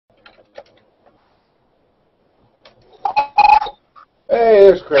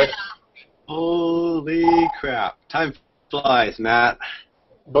Chris. Holy crap. Time flies, Matt.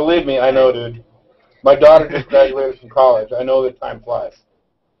 Believe me, I know, dude. My daughter just graduated from college. I know that time flies.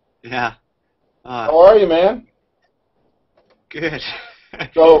 Yeah. How are you, man? Good.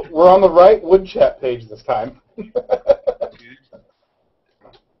 So we're on the right Woodchat page this time.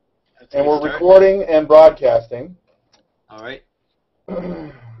 And we're recording and broadcasting. All right.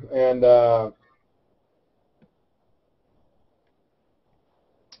 And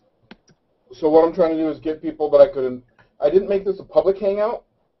so what I'm trying to do is get people that I didn't make this a public hangout.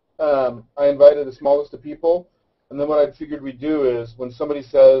 I invited the smallest of people. And then what I figured we'd do is when somebody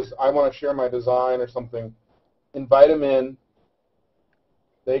says, I want to share my design or something, invite them in.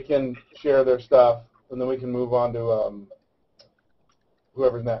 They can share their stuff, and then we can move on to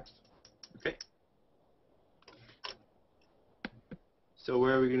whoever's next. Okay. So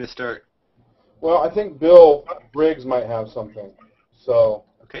where are we going to start? Well, I think Bill Briggs might have something. So.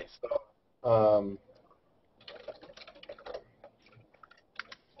 Okay. All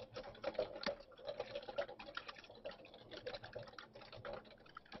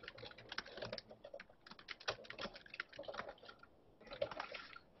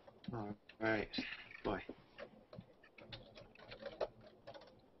right. Boy.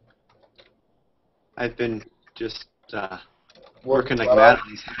 I've been just working like mad on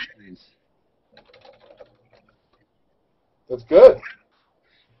these headlines. That's good.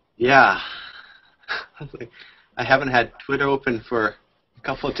 Yeah. I haven't had Twitter open for a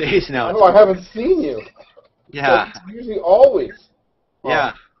couple of days now. I know, I haven't seen you. Yeah. That's usually always.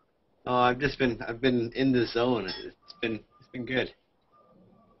 Yeah. Oh, I've been in the zone. It's been good.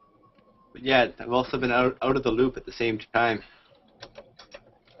 But yeah, I've also been out of the loop at the same time.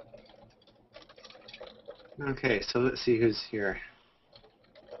 Okay, so let's see who's here.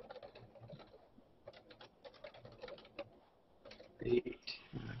 Eight.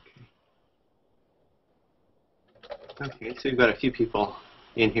 Okay, so we've got a few people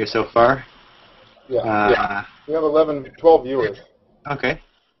in here so far. Yeah. We have 12 viewers. Okay.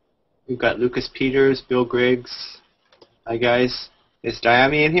 We've got Lucas Peters, Bill Griggs. Hi, guys. Is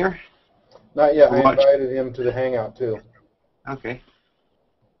Diami in here? Not yet. I invited him to the hangout, too. Okay.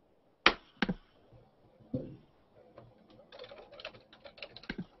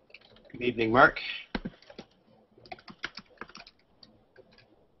 Good evening, Mark.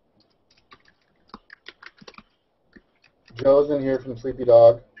 Joe's in here from Sleepy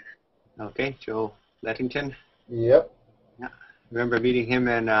Dog. Okay, Joe Lettington. Yep. Yeah. Remember meeting him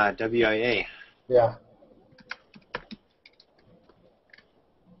in WIA. Yeah.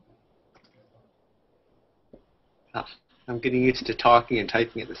 Oh, I'm getting used to talking and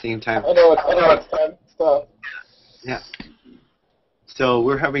typing at the same time. I know it's time stuff. Yeah. So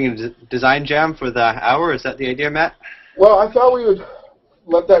we're having a design jam for the hour. Is that the idea, Matt? Well, I thought we would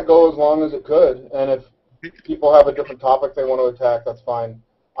let that go as long as it could, and if people have a different topic they want to attack, that's fine.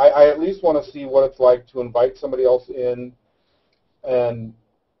 I at least want to see what it's like to invite somebody else in and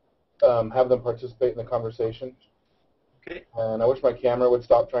have them participate in the conversation. Okay. And I wish my camera would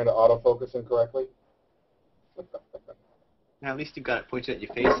stop trying to autofocus incorrectly. Now, at least you got it pointed at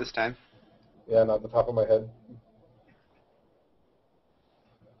your face this time. Yeah, not the top of my head.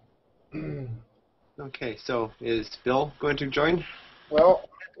 Okay, so is Bill going to join? Well,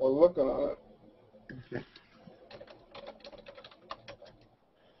 we're looking on it. Okay.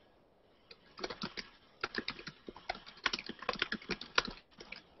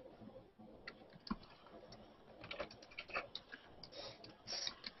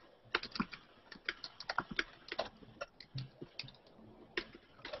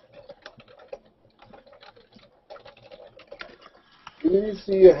 Do you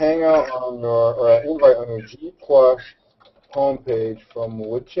see a hangout on your, or an invite on your G Plus homepage from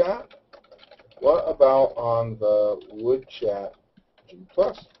Woodchat? What about on the Woodchat G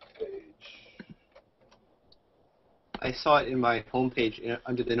Plus page? I saw it in my homepage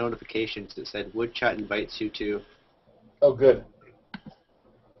under the notifications. It said Woodchat invites you to. Oh, good.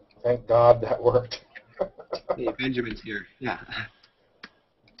 Thank God that worked. Hey, Benjamin's here. Yeah.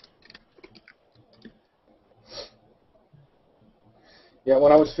 Yeah,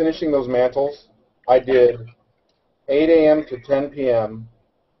 when I was finishing those mantles, I did 8 a.m. to 10 p.m.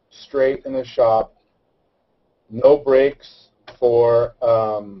 straight in the shop, no breaks for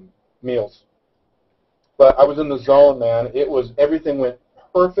meals. But I was in the zone, man. Everything went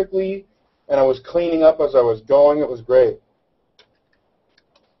perfectly, and I was cleaning up as I was going. It was great.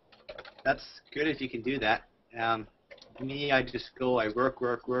 That's good if you can do that. Me, I just go, I work,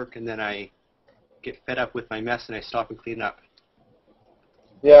 and then I get fed up with my mess and I stop and clean up.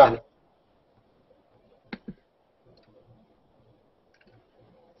 Yeah.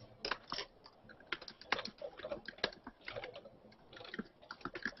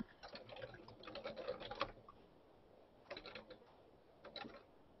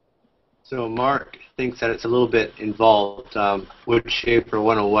 So Mark thinks that it's a little bit involved. Wood Shaper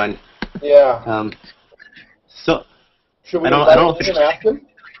 101. Yeah. So Should we I invite don't know him if and it's ask him?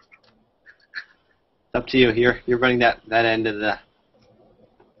 up to you. You're running that end of the.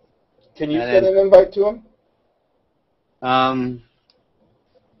 Can you send an invite to him?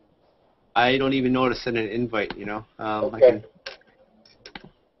 I don't even know how to send an invite. You know. Okay.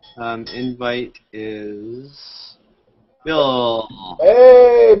 I can. Invite is Bill.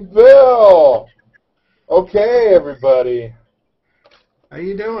 Hey, Bill. Okay, everybody. How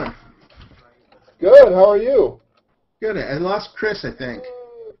you doing? Good. How are you? Good. I lost Chris, I think.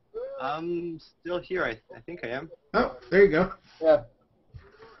 I'm still here. I think I am. Oh, there you go. Yeah.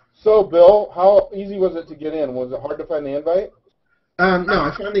 So, Bill, how easy was it to get in? Was it hard to find the invite? No,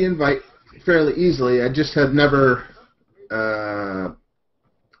 I found the invite fairly easily. I just had never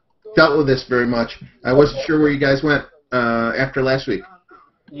dealt with this very much. I wasn't sure where you guys went after last week.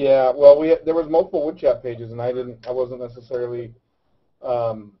 Yeah. Well, there was multiple Woodchat pages, and I wasn't necessarily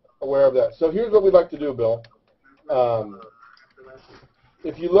aware of that. So here's what we'd like to do, Bill.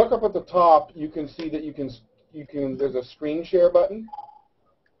 If you look up at the top, you can see that you can. There's a screen share button.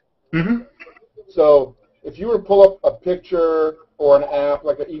 Mm-hmm. So if you were to pull up a picture or an app,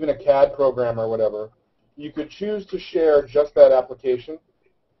 like even a CAD program or whatever, you could choose to share just that application.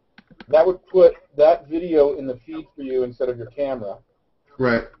 That would put that video in the feed for you instead of your camera.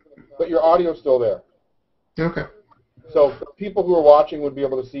 Right. But your audio's still there. Okay. So people who are watching would be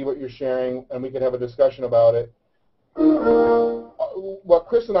able to see what you're sharing, and we could have a discussion about it. What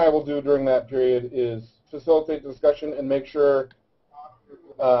Chris and I will do during that period is facilitate the discussion and make sure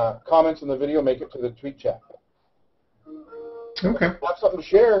comments in the video make it to the tweet chat. Okay. If you have something to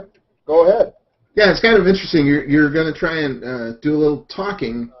share, go ahead. Yeah, it's kind of interesting. You're going to try and do a little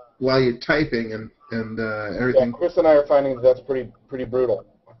talking while you're typing and everything. Yeah, Chris and I are finding that's pretty brutal.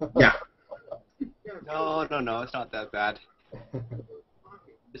 Yeah. No, it's not that bad.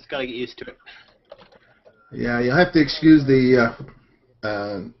 Just gotta get used to it. Yeah, you'll have to excuse the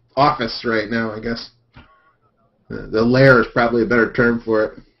office right now, I guess. The lair is probably a better term for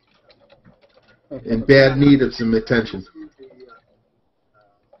it. In bad need of some attention.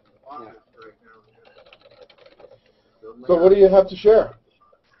 So what do you have to share?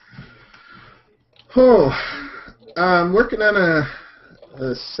 Oh, I'm working on a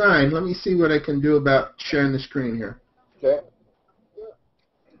sign. Let me see what I can do about sharing the screen here. Okay.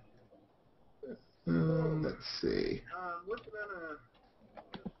 Let's see. Working on a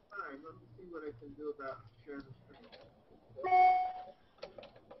sign. Let me see what I can do about sharing the screen.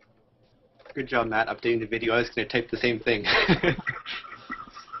 Good job, Matt, updating the video. I was going to type the same thing.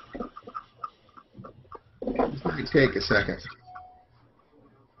 This might take a second.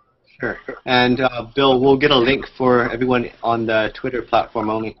 Sure. And Bill, we'll get a link for everyone on the Twitter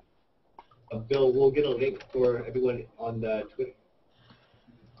platform only. Bill, we'll get a link for everyone on the Twitter.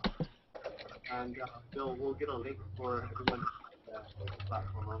 And Bill, we'll get a link for everyone on the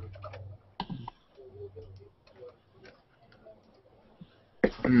platform only.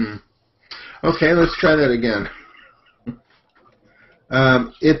 Okay, let's try that again.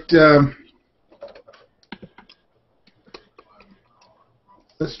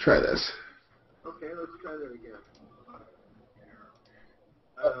 Let's try this. Okay, let's try that again.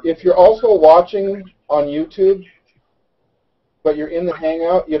 If you're also watching on YouTube, but you're in the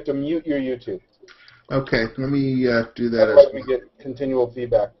Hangout, you have to mute your YouTube. Okay, let me do that. Otherwise we get continual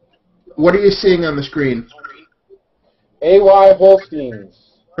feedback. What are you seeing on the screen? A.Y. Holsteins.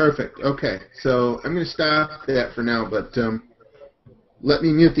 Perfect. Okay, so I'm going to stop that for now, but let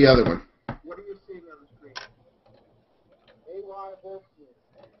me mute the other one. What are you seeing on the screen? A.Y. Holsteins.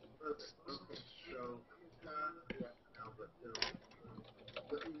 Perfect. Okay, so let me stop that for now, but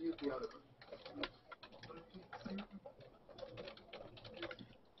let me mute the other one.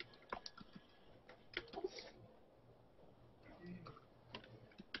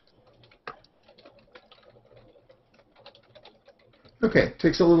 Okay,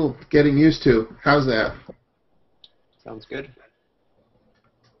 takes a little getting used to. How's that? Sounds good.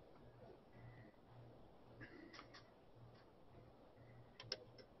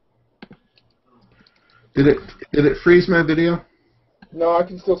 Did it freeze my video? No, I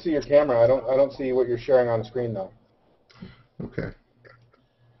can still see your camera. I don't see what you're sharing on the screen though. Okay.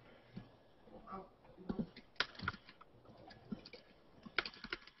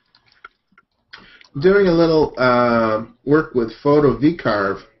 Doing a little work with Photo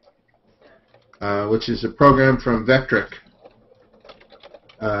VCarve, which is a program from Vectric.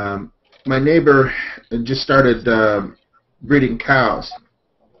 My neighbor just started breeding cows,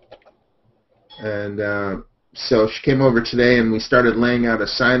 and so she came over today, and we started laying out a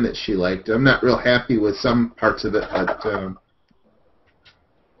sign that she liked. I'm not real happy with some parts of it, but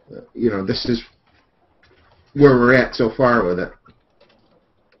this is where we're at so far with it.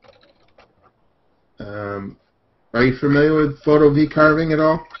 Are you familiar with photo V carving at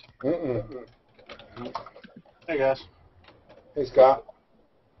all? Mm-mm. Hey guys. Hey, Scott.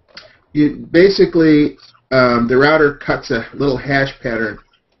 You basically, the router cuts a little hash pattern,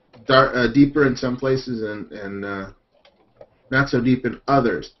 deeper in some places and not so deep in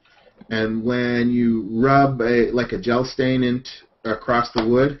others. And when you rub like a gel stain across the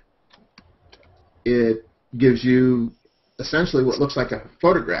wood, it gives you essentially what looks like a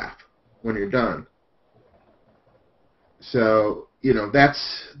photograph when you're done. So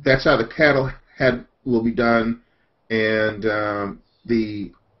that's how the cattle head will be done, and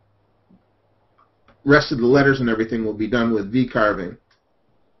the rest of the letters and everything will be done with V carving.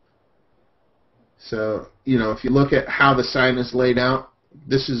 So if you look at how the sign is laid out,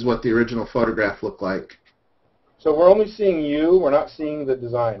 this is what the original photograph looked like. So we're only seeing you. We're not seeing the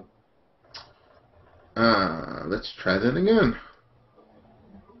design. Let's try that again.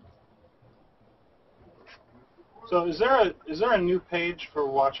 So is there a new page for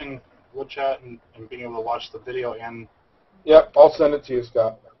watching Woodchat and being able to watch the video and? Yep, I'll send it to you,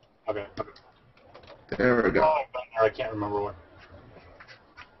 Scott. Okay. There we go. Oh, I've been there. I can't remember what.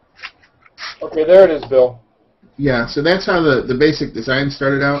 Okay, there it is, Bill. Yeah, so that's how the basic design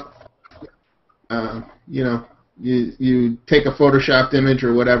started out. You take a photoshopped image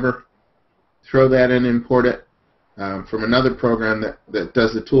or whatever, throw that in, import it from another program that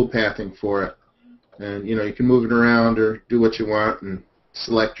does the tool pathing for it. And you can move it around or do what you want and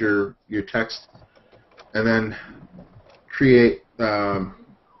select your text, and then create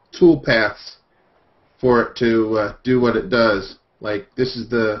tool paths for it to do what it does. Like this is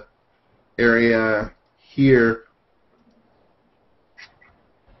the area here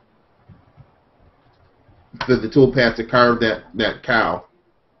for the tool path to carve that cow.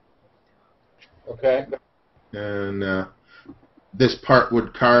 Okay. And this part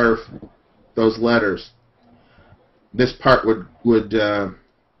would carve those letters. This part would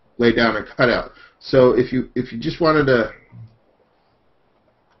lay down a cutout. So if you just wanted to,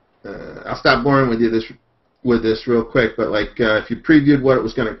 I'll stop boring with this real quick. But like if you previewed what it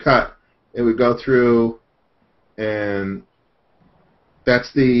was going to cut, it would go through, and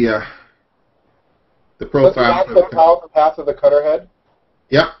that's the profile. That's the path of the cutter head?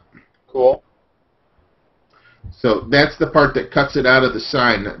 Yep. Cool. So that's the part that cuts it out of the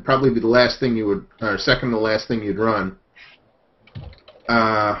sign. That'd probably be the last thing you would, or second to last thing you'd run.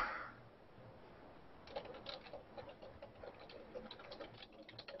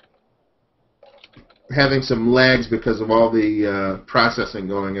 Having some lags because of all the processing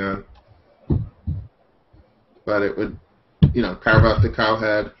going on. But it would, carve out the cow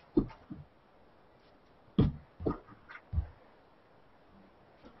head.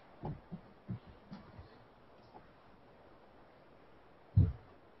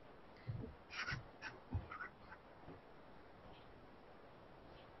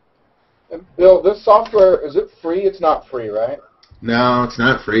 Bill, this software, is it free? It's not free, right? No, it's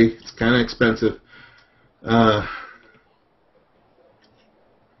not free. It's kind of expensive. It's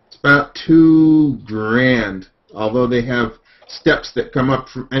about $2,000, although they have steps that come up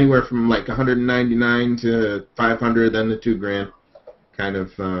from anywhere from like $199 to $500, then the $2,000 kind of.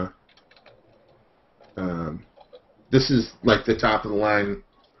 This is like the top of the line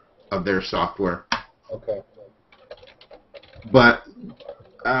of their software. Okay. But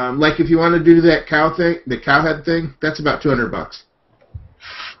like if you want to do that cow thing, the cow head thing, that's about $200.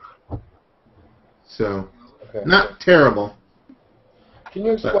 So, Okay. not terrible. Can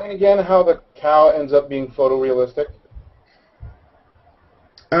you explain again how the cow ends up being photorealistic?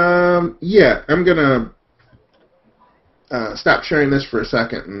 Yeah, I'm gonna stop sharing this for a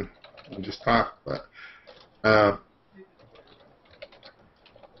second and just talk. But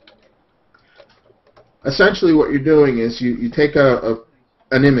essentially, what you're doing is you take an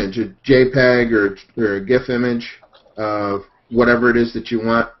image, a JPEG or a GIF image of whatever it is that you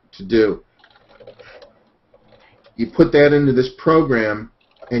want to do. You put that into this program,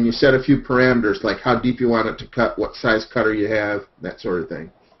 and you set a few parameters, like how deep you want it to cut, what size cutter you have, that sort of thing.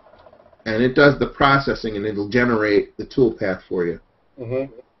 And it does the processing, and it'll generate the tool path for you.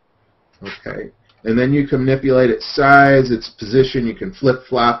 Mm-hmm. Okay. And then you can manipulate its size, its position. You can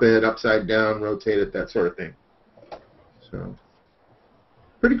flip-flop it, upside down, rotate it, that sort of thing. So,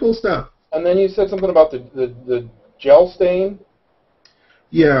 pretty cool stuff. And then you said something about the gel stain?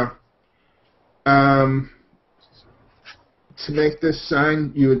 Yeah. To make this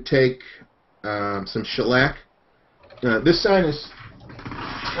sign, you would take some shellac. This sign is,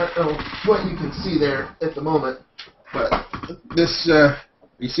 I don't know what you can see there at the moment, but this,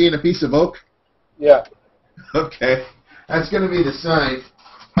 you seeing a piece of oak? Yeah. Okay. That's going to be the sign.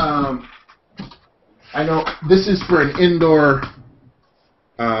 I know this is for an indoor,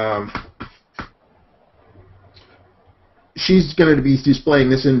 she's going to be displaying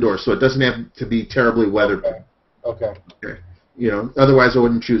this indoors, so it doesn't have to be terribly weatherproof. Okay. You know, otherwise I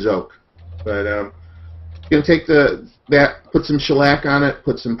wouldn't choose oak. But you're going to take that, put some shellac on it,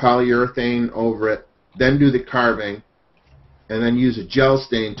 put some polyurethane over it, then do the carving, and then use a gel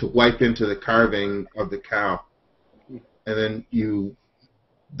stain to wipe into the carving of the cow. And then you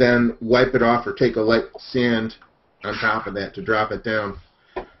wipe it off or take a light sand on top of that to drop it down.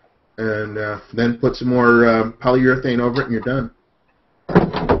 And then put some more polyurethane over it and you're done.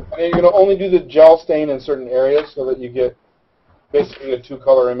 And you're going to only do the gel stain in certain areas so that you get basically a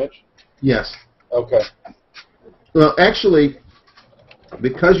two-color image? Yes. Okay. Well, actually,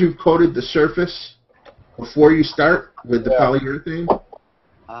 because you've coated the surface before you start with the polyurethane,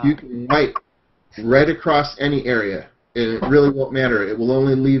 you can wipe right across any area. And it really won't matter. It will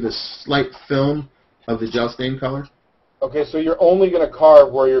only leave a slight film of the gel stain color. Okay, so you're only going to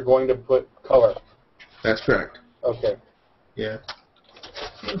carve where you're going to put color. That's correct. Okay. Yeah.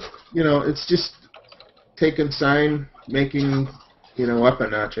 You know, it's just taking sign, making, you know, up a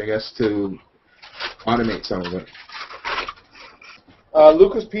notch, I guess, to automate some of it.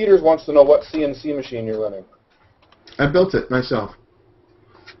 Lucas Peters wants to know what CNC machine you're running. I built it myself.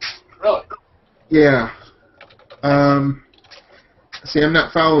 Really? Yeah. See, I'm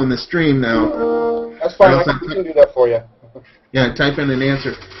not following the stream now. That's fine. I can do that for you. Yeah, type in an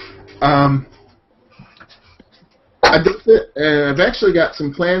answer. I built it, and I've actually got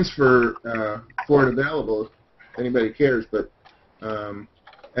some plans for it available if anybody cares. But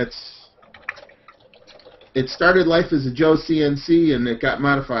it started life as a Joe CNC, and it got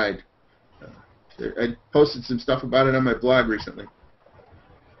modified. I posted some stuff about it on my blog recently.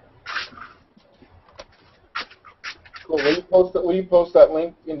 Cool. Will you post that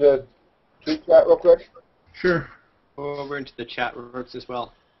link into tweet chat real quick? Sure. Go over into the chat works as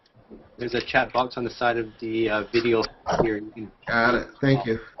well. There's a chat box on the side of the video here. You can Got it. Thank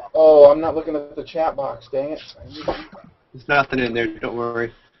you. Oh, I'm not looking at the chat box. Dang it. There's nothing in there. Don't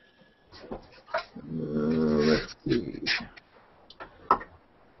worry. Let's see.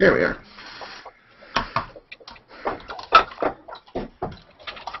 There we are.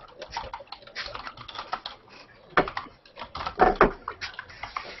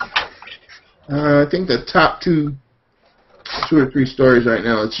 I think the top two or three stories right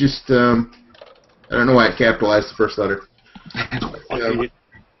now, it's just, I don't know why I capitalized the first letter. I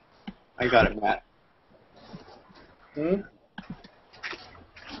got it, Matt.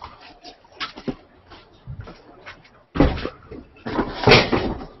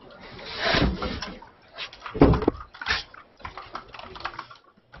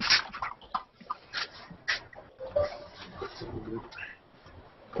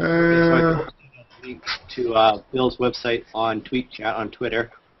 Link to Bill's website on TweetChat on Twitter.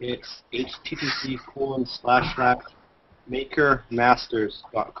 It's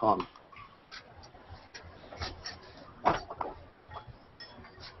http://makermasters.com.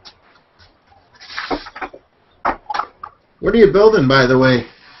 What are you building, by the way?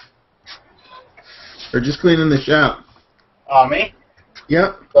 Or just cleaning the shop? Me?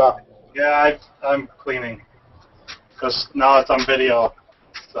 Yep. Yeah, I'm cleaning. Because now it's on video.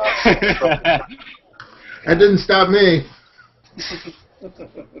 So. That didn't stop me.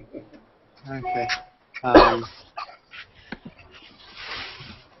 Okay.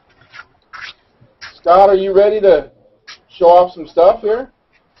 Scott, are you ready to show off some stuff here?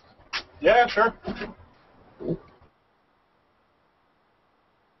 Yeah, sure.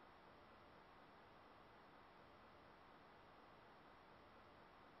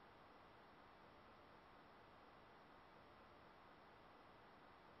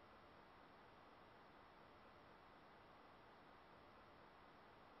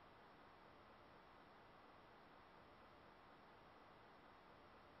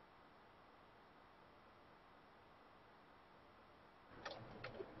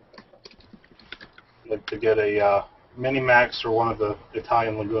 To get a Mini Max or one of the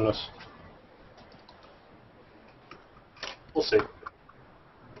Italian Lagunas. We'll see.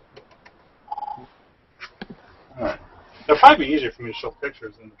 Alright. It'll probably be easier for me to show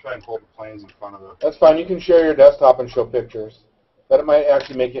pictures than to try and hold the planes in front of the... That's fine. You can share your desktop and show pictures. That might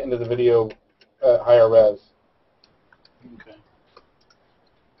actually make it into the video at higher res. Okay.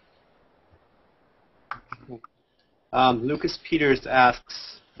 Lucas Peters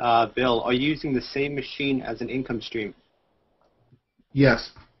asks, Bill, are you using the same machine as an income stream?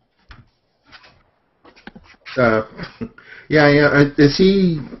 Yes. Yeah. Is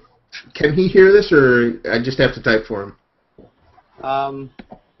he? Can he hear this, or I just have to type for him?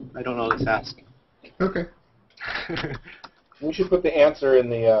 I don't know. Let's ask. Okay. We should put the answer in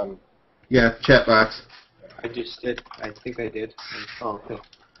the. Yeah, chat box. I just did. I think I did. Oh, okay.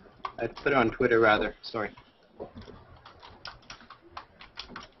 I put it on Twitter, rather. Sorry.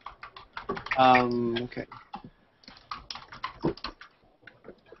 Okay.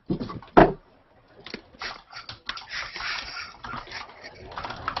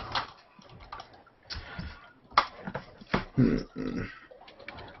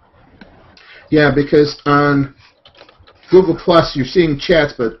 Yeah, because on Google Plus you're seeing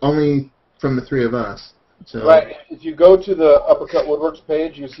chats, but only from the three of us. So Right. If you go to the Uppercut Woodworks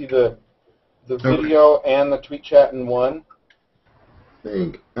page, you see the video and the tweet chat in one. I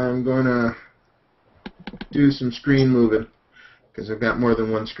think I'm going to do some screen moving because I've got more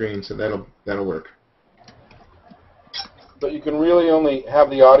than one screen, so that'll work. But you can really only have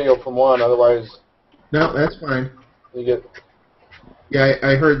the audio from one, otherwise No, that's fine. you get. Yeah,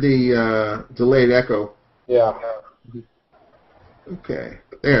 I heard the delayed echo. Yeah. Okay,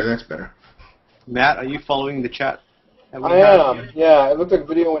 there, that's better. Matt, are you following the chat? I am. Yeah, it looked like the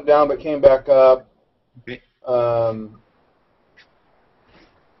video went down but came back up. Okay.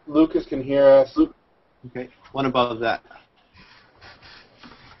 Lucas can hear us. Okay. One above that.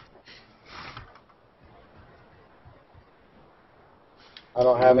 I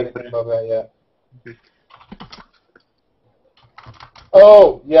don't have anything above that yet. Okay.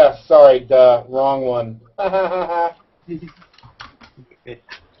 Oh, yes, sorry, duh, wrong one. Okay.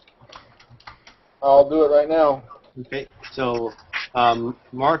 I'll do it right now. Okay. So,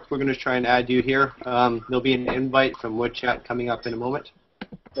 Mark, we're going to try and add you here. There'll be an invite from Woodchat coming up in a moment.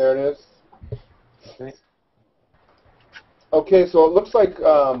 There it is. Okay. Okay, so it looks like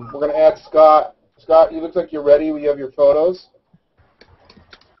we're going to add Scott. Scott, you look like you're ready. We have your photos.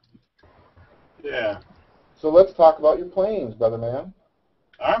 Yeah. So let's talk about your planes, brother man.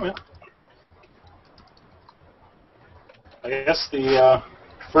 All right, man. I guess the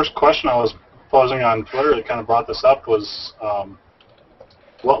first question I was posing on Twitter that kind of brought this up was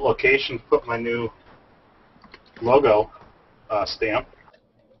what location to put my new logo stamp,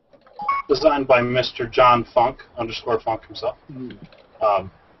 designed by Mr. John Funk _Funk himself.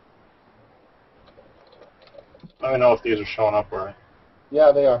 Let me know if these are showing up right.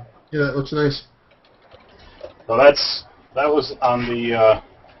 Yeah, they are. Yeah, that looks nice. So that was on the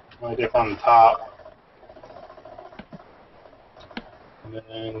my dip on the top. And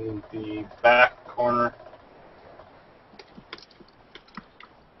then the back corner.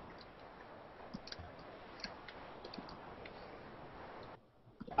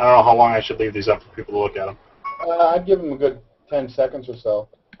 I don't know how long I should leave these up for people to look at them. I'd give them a good 10 seconds or so.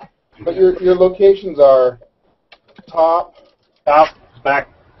 But your locations are top, back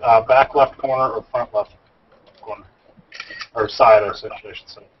left corner or front left corner. Or side, I should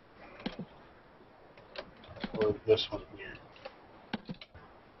say. Or this one here.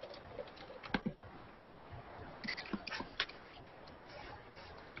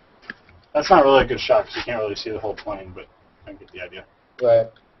 That's not really a good shot because you can't really see the whole plane, but I get the idea. right.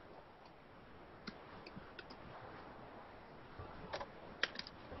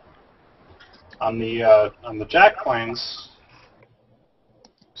 On the jack planes,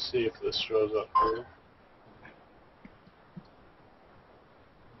 let's see if this shows up here.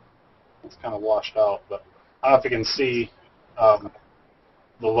 It's kind of washed out, but I don't know if you can see the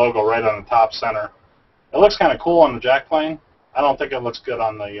logo right on the top center. It looks kind of cool on the jack plane. I don't think it looks good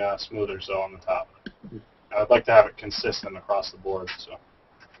on the smoothers though on the top. I'd like to have it consistent across the board. So.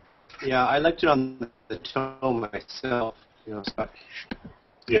 Yeah, I liked it on the toe myself. You know, Scott.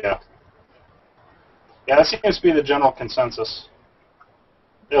 Yeah. Yeah, that seems to be the general consensus.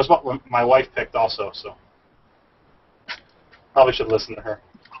 It was what my wife picked also, so probably should listen to her.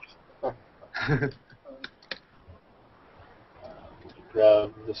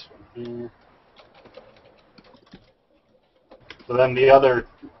 Grab this one here. So then the other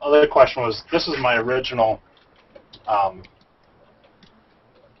question was, this is my original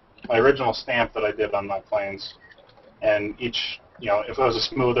stamp that I did on my planes, and each, if it was a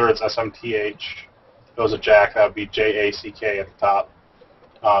smoother, it's SMTH. If it was a jack, that would be JACK at the top.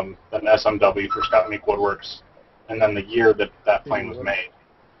 Then SMW for Scott Meek Woodworks, and then the year that plane was made.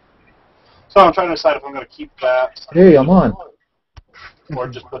 So I'm trying to decide if I'm going to keep that. Hey, I'm on. Or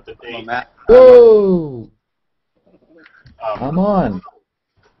just put the date. Hello, Matt. Whoa! I'm on.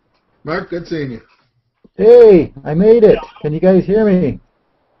 Mark, good seeing you. Hey, I made it. Can you guys hear me?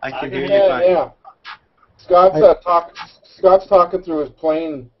 I can hear you fine. Yeah. Scott's talking through his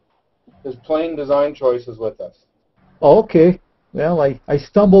plane design choices with us. Oh, okay. Well, I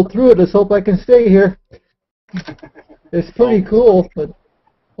stumbled through it. Let's hope I can stay here. It's pretty cool, but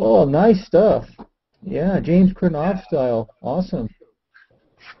oh, nice stuff. Yeah, James Krenov style. Awesome.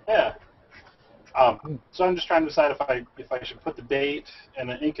 Yeah. So I'm just trying to decide if I should put the date in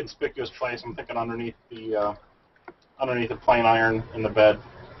an inconspicuous place. I'm thinking underneath the plane iron in the bed,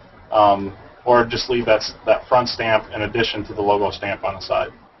 or just leave that front stamp in addition to the logo stamp on the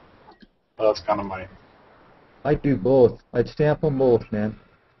side. So that's kind of my. I'd do both. I'd stamp them both, man.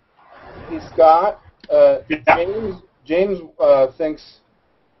 Hey, Scott, Yeah. James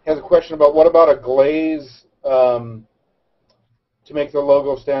has a question about what about a glaze to make the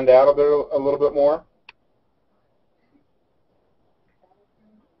logo stand out a little bit more?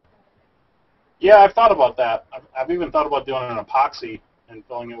 Yeah, I've thought about that. I've even thought about doing an epoxy and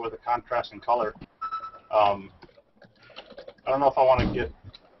filling it with a contrasting color. I don't know if I want to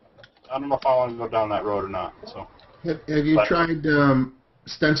go down that road or not. So. Have you tried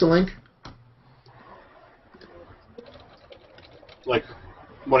stencil ink? Like,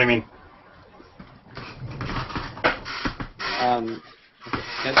 what do you mean?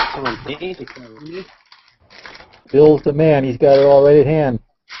 That's someone paint. Bill's the man. He's got it all right at hand.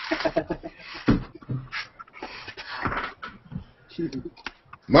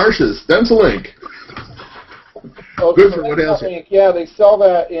 Marsh's stencil ink. Oh, Good for what else? Yeah, they sell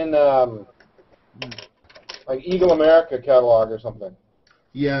that in like Eagle America catalog or something.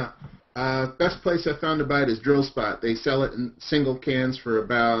 Yeah. Best place I found to buy it is Drill Spot. They sell it in single cans for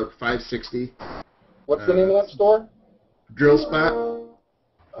about $5.60. What's the name of that store? Drill Spot.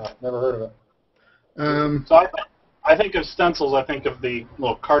 Never heard of it. So I think of stencils. I think of the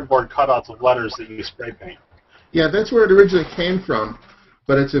little cardboard cutouts of letters that you spray paint. Yeah, that's where it originally came from,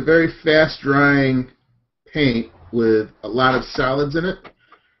 but it's a very fast-drying paint with a lot of solids in it,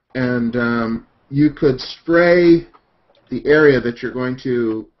 and you could spray the area that you're going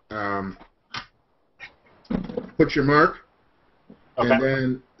to put your mark, Okay. and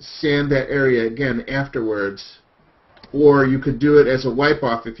then sand that area again afterwards. Or you could do it as a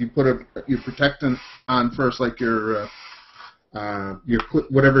wipe-off if you put your protectant on first, like your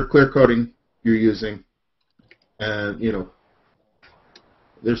whatever clear coating you're using. And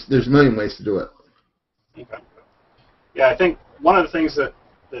there's a million ways to do it. Okay. Yeah, I think one of the things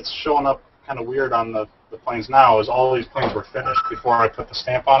that's showing up kind of weird on the planes now is all these planes were finished before I put the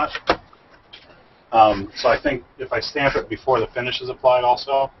stamp on it. So I think if I stamp it before the finish is applied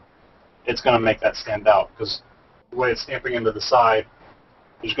also, it's going to make that stand out, because the way it's stamping into the side,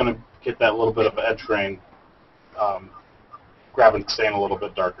 you're going to get that little bit of edge grain grabbing the stain a little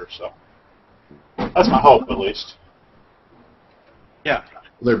bit darker. So that's my hope, at least. Yeah.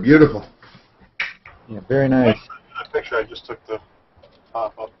 They're beautiful. Yeah, very nice. That picture I just took the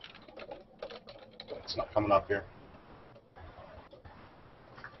top up. It's not coming up here.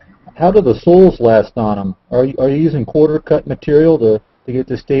 How do the soles last on them? Are you using quarter cut material to get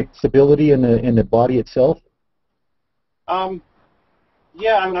the stability in the body itself?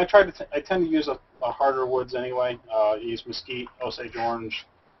 Yeah, I mean, I tend to use a harder woods anyway. Use mesquite, Osage orange.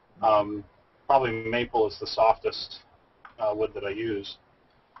 Probably maple is the softest wood that I use,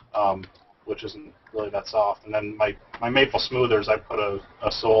 which isn't really that soft. And then my maple smoothers, I put a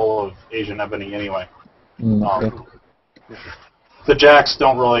sole of Asian ebony anyway. Okay. The jacks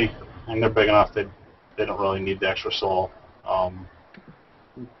don't really, and they're big enough, they don't really need the extra sole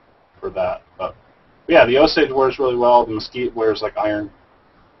for that. But yeah, the Osage wears really well. The mesquite wears like iron.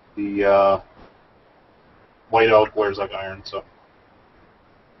 The white oak wears like iron. So.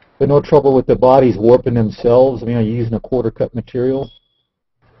 But no trouble with the bodies warping themselves? I mean, are you using a quarter cut material?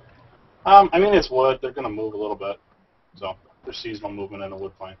 I mean, it's wood. They're going to move a little bit. So there's seasonal movement in a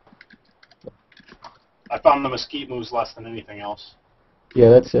wood plane. I found the mesquite moves less than anything else. Yeah,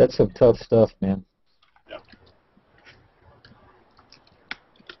 that's some tough stuff, man. Yeah.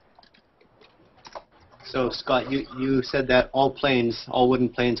 So, Scott, you said that all wooden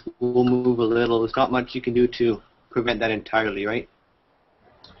planes will move a little. There's not much you can do to prevent that entirely, right?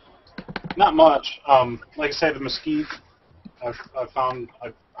 Not much. Like I say, the mesquite, I've found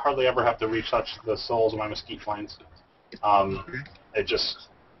I hardly ever have to retouch the soles of my mesquite planes.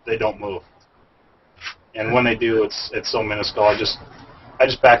 They don't move. And when they do, it's so minuscule. I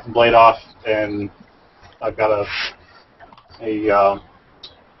just back the blade off, and I've got a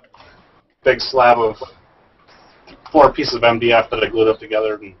big slab of 4 pieces of MDF that I glued up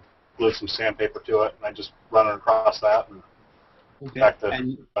together and glued some sandpaper to it, and I just run it across that and back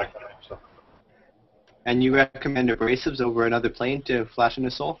the so. And you recommend abrasives over another plane to flash in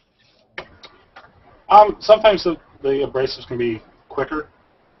a sole? Sometimes the abrasives can be quicker,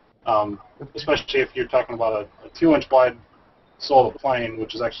 especially if you're talking about a 2-inch wide sole of the plane,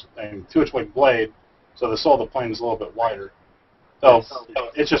 which is actually a 2-inch wide blade, so the sole of the plane is a little bit wider. So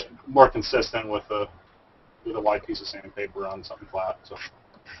it's just more consistent with a wide piece of sandpaper on something flat. So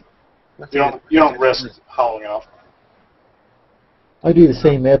you don't risk hollowing off. I do the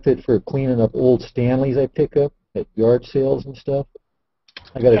same method for cleaning up old Stanleys I pick up at yard sales and stuff.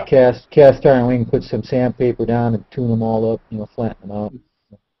 I got a cast iron wing, put some sandpaper down and tune them all up, flatten them out.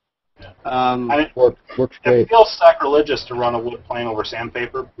 Works great. It feels sacrilegious to run a wood plane over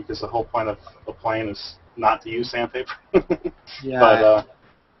sandpaper because the whole point of the plane is not to use sandpaper. Yeah.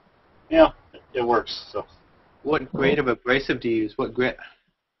 But it works. So. What grade of abrasive do you use? What grit?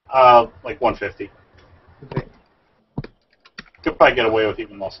 Like 150. Okay. Could probably get away with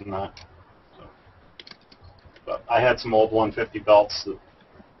even less than that. So. But I had some old 150 belts that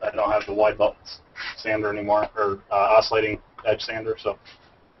I don't have the wide belt sander anymore, or oscillating edge sander, so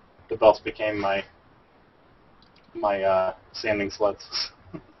the belts became my sanding sleds.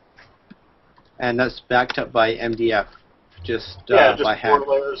 And that's backed up by MDF, just just by hand.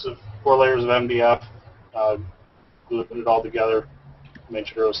 4 layers of MDF. Glued it all together. Made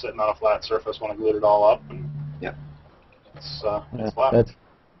sure it was sitting on a flat surface when I glued it all up. And yep. It's flat. That's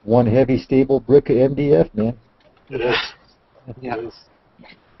one heavy stable brick of MDF, man. It is. Yeah. It is.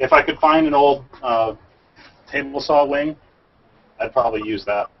 If I could find an old table saw wing, I'd probably use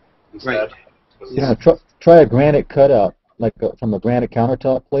that instead. Right. Yeah, try a granite cutout, like from a granite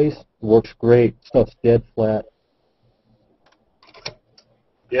countertop place. It works great. Stuff's dead flat.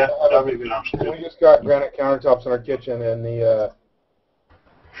 Yeah, that would be a good option. We just got granite countertops in our kitchen, and the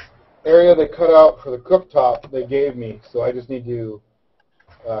area they cut out for the cooktop they gave me, so I just need to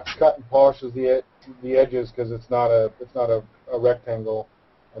cut and polish the edges because it's not a rectangle,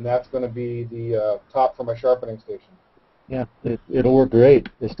 and that's going to be the top for my sharpening station. Yeah, it'll work great.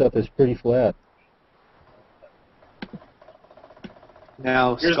 This stuff is pretty flat.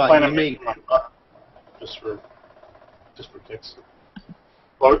 Now, Here's Scott, a plan you I'm make making just for kicks.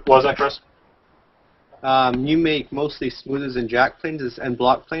 What was that, Chris? you make mostly smoothers and jack planes and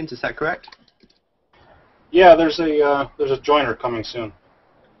block planes. Is that correct? Yeah, there's a joiner coming soon,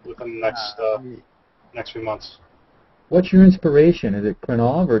 within the next few months. What's your inspiration? Is it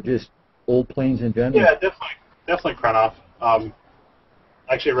Krenov or just old planes in general? Yeah, definitely Krenov. I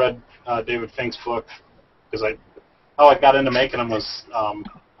actually read David Fink's book because how I got into making them was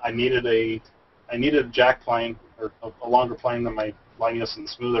I needed a jack plane or a longer plane than my lineus and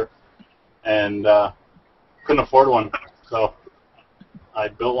smoother, and couldn't afford one, so I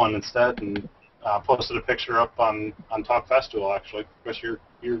built one instead and posted a picture up on Top Festival. Actually, Chris, you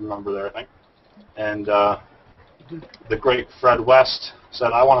remember there, I think. And the great Fred West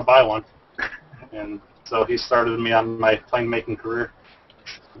said, "I want to buy one," and so he started me on my plane making career.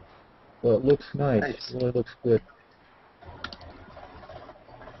 Well, it looks nice. It really looks good.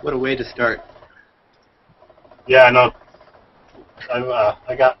 What a way to start. Yeah, I know.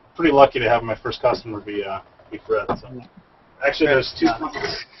 I got pretty lucky to have my first customer be Fred. So. Actually, there's two.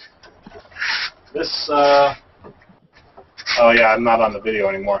 This. Oh yeah, I'm not on the video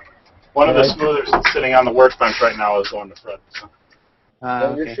anymore. One of the smoothers that's sitting on the workbench right now is going to Fred. So.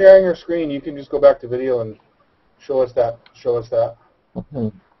 When you're sharing your screen, you can just go back to video and show us that.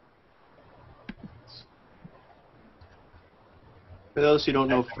 Okay. For those who don't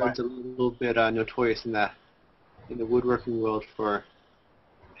know, Fred's a little bit notorious in the woodworking world for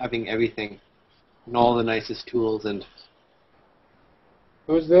having everything and all the nicest tools. And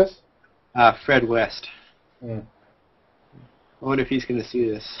Who's this? Fred West. Mm. I wonder if he's going to see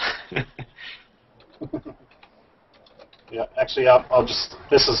this. Yeah, actually, I'll just.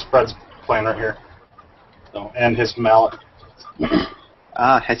 This is Fred's plane right here. So, and his mallet.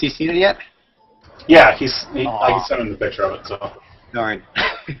 Has he seen it yet? Yeah, I can send him the picture of it. So. Darn.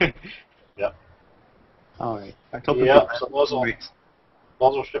 Yep. All right. Yep. So those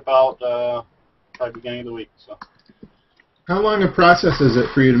will ship out probably beginning of the week. So. How long a process is it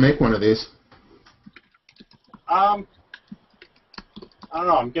for you to make one of these? I don't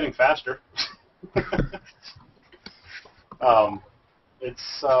know. I'm getting faster.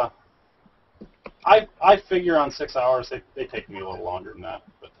 It's I figure on 6 hours. They take me a little longer than that,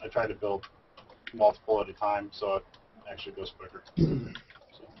 but I try to build multiple at a time, so it actually goes quicker. So.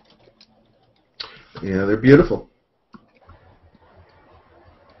 Yeah, they're beautiful.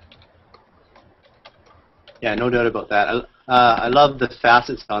 Yeah, no doubt about that. I love the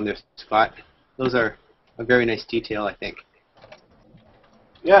facets on there, Scott. Those are a very nice detail, I think.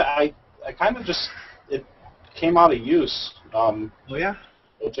 Yeah, I kind of just it came out of use. Oh yeah.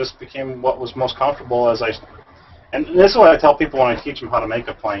 It just became what was most comfortable and this is what I tell people when I teach them how to make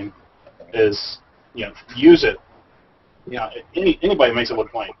a plane is, use it. Anybody makes a wood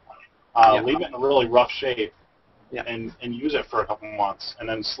plane. Leave it in a really rough shape and use it for a couple months, and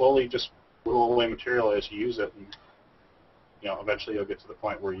then slowly just whittle away material as you use it, and eventually you'll get to the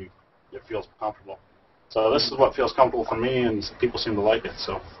point where it feels comfortable. So this is what feels comfortable for me, and people seem to like it.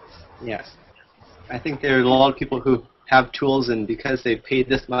 So yes, I think there are a lot of people who have tools, and because they've paid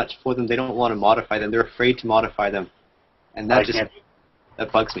this much for them, they don't want to modify them. They're afraid to modify them, and that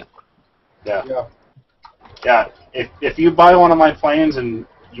bugs me. Yeah. If you buy one of my planes and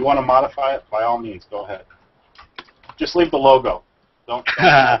you want to modify it, by all means, go ahead. Just leave the logo. Don't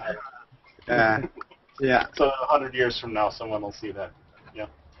yeah. So 100 years from now, someone will see that. Yeah.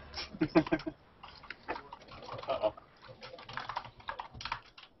 Uh-oh.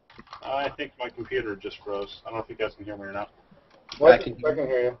 I think my computer just froze. I don't know if you guys can hear me or not. I can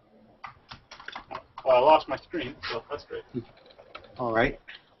hear you. Well, I lost my screen, so that's great. All right.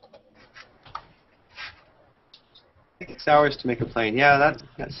 6 hours to make a plane. Yeah,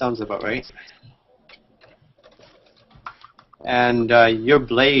 that sounds about right. And your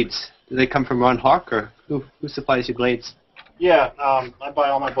blades, do they come from Ron Hawk, or who supplies your blades? Yeah, I buy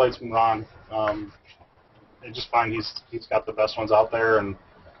all my blades from Ron. I just find he's got the best ones out there, and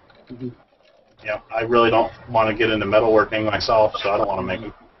I really don't want to get into metalworking myself, so I don't want to make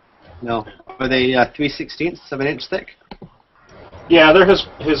them. No. Are they 3/16 of an inch thick? Yeah, they're his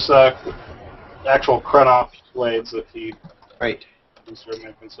actual Krenov blades that he started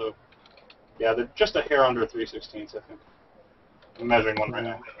making. So yeah, they're just a hair under 3/16, I think. I'm measuring one right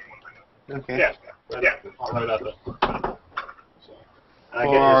now. Okay. Yeah, right at the. So,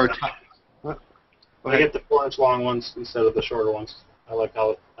 I get the 4-inch long ones instead of the shorter ones. I like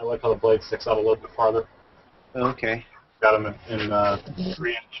how the blade sticks out a little bit farther. Okay. Got them in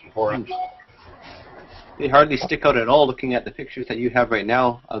 3-inch and 4-inch. They hardly stick out at all looking at the pictures that you have right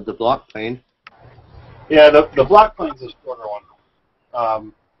now of the block plane. Yeah, the block plane's a shorter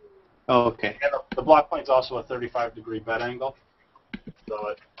one. Okay. And the block plane's also a 35-degree bed angle,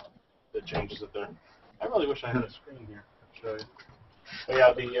 so it changes it there. I really wish I had a screen here to show you. But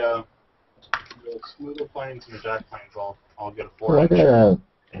yeah, the smoother planes and the jack planes all get a 4-inch. I got a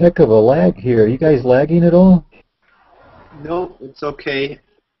heck of a lag here. You guys lagging at all? No, it's okay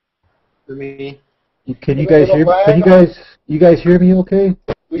for me. Can you guys hear me? You guys hear me okay?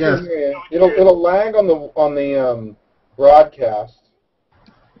 We can hear you. It'll lag on the broadcast,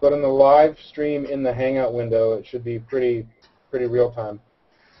 but in the live stream in the Hangout window, it should be pretty real time.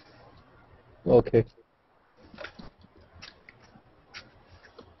 Okay.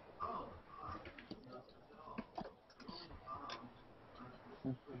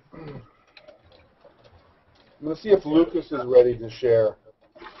 I'm going to see if Lucas is ready to share.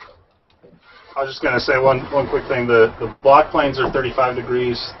 I was just going to say one quick thing. The block planes are 35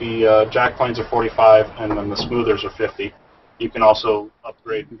 degrees, the jack planes are 45, and then the smoothers are 50. You can also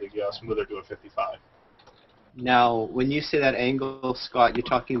upgrade the smoother to a 55. Now, when you say that angle, Scott, you're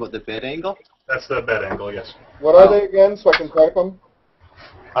talking about the bed angle? That's the bed angle, yes. What are they again, so I can type them?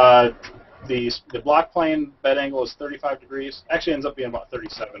 The block plane bed angle is 35 degrees. Actually, ends up being about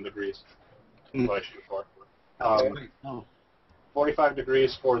 37 degrees. That's what I shoot for. 45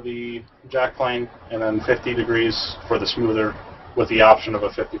 degrees for the jack plane, and then 50 degrees for the smoother, with the option of a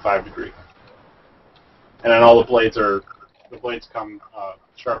 55 degree. And then all the blades come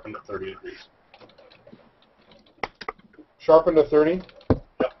sharpened at 30 degrees. Sharpened to 30?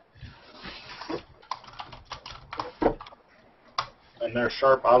 Yep. And they're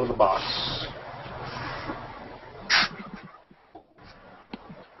sharp out of the box.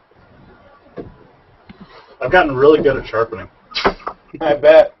 I've gotten really good at sharpening. I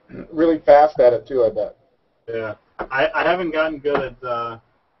bet. Really fast at it, too, I bet. Yeah. I haven't gotten good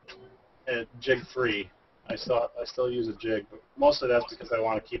at jig free. I still use a jig, but most of that's because I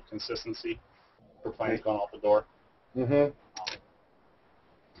want to keep consistency for planes going out the door. Mm-hmm.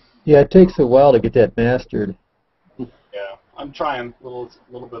 Yeah, it takes a while to get that mastered. Yeah, I'm trying a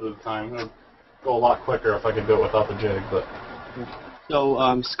little bit at a time. It'd go a lot quicker if I could do it without the jig, but.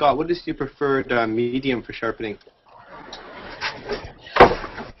 So, Scott, what is your preferred medium for sharpening?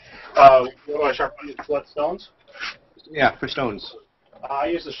 What do I sharpen? Flat stones? Yeah, for stones. I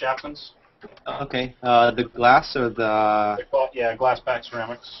use the Chapmans. Okay. The glass or the... Yeah, glass back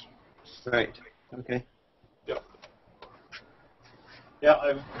ceramics. Right. Okay. Yep.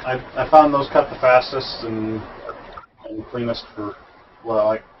 Yeah, I found those cut the fastest and cleanest for what I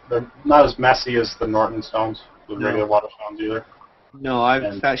like. They're not as messy as the Norton stones, the regular water stones either. No,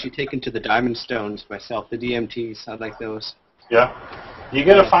 I've actually taken to the diamond stones myself, the DMTs. I like those. Yeah. Do you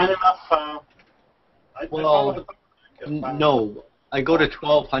get a fine enough? No. I go to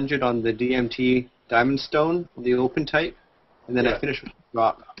 1200 on the DMT diamond stone, the open type, and then I finish with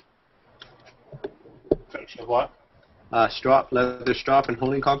strop. Finish with what? Strop, leather strop, and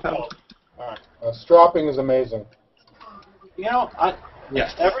holding compound. Oh. All right. Stropping is amazing. You know,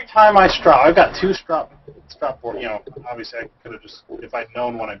 every time I strop, I've got 2 strop board. You know, obviously I could have just, if I'd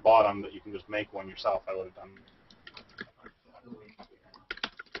known when I bought them that you can just make one yourself, I would have done.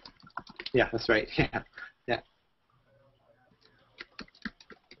 Yeah, that's right. Yeah.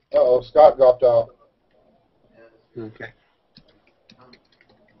 Uh-oh, Scott dropped out. Okay.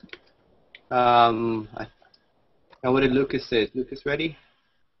 Now what did Lucas say? Is Lucas ready?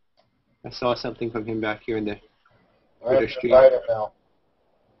 I saw something from him back here in the I have Twitter to stream. invite him now.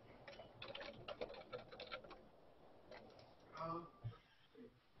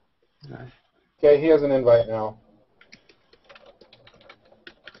 Okay, he has an invite now.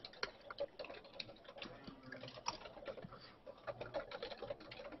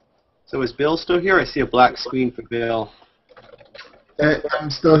 So is Bill still here? I see a black screen for Bill. I'm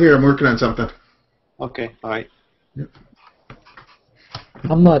still here. I'm working on something. Okay, all right.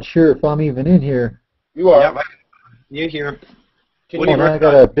 I'm not sure if I'm even in here. You are. Yeah, you're here. Can What you, do you I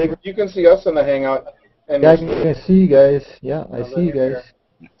got a big. you can see us in the Hangout. And Yeah, I can see you guys. Yeah, I see you guys.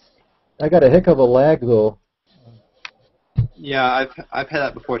 I got a heck of a lag though. Yeah, I've had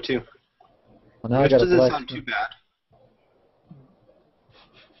that before too. Well, now I Yours got a doesn't black sound screen. too bad.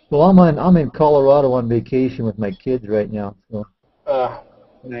 Well, I'm in Colorado on vacation with my kids right now. So.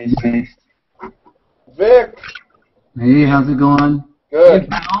 Nice. Vic, Hey, how's it going? good.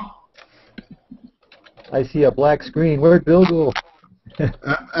 I see a black screen. Where'd Bill go?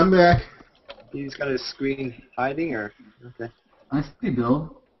 I'm back. He's got his screen hiding, or okay. I see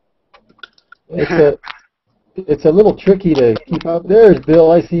Bill. It's a little tricky to keep up. There's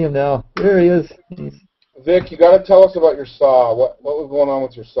Bill. I see him now. There he is. Vic, you got to tell us about your saw. What was going on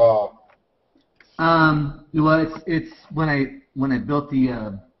with your saw? Well, it's when I built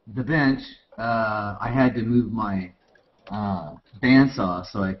the bench, I had to move my bandsaw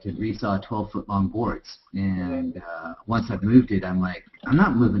so I could resaw 12-foot long boards. And once I've moved it, I'm like, I'm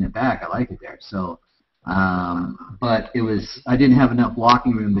not moving it back. I like it there. So, but I didn't have enough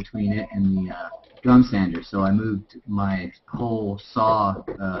walking room between it and the drum sander, so I moved my whole saw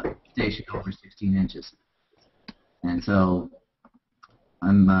station over 16 inches. And so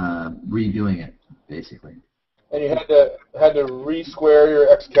I'm redoing it, basically. And you had to re-square your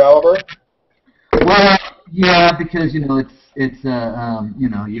Excalibur? Well, yeah, because it's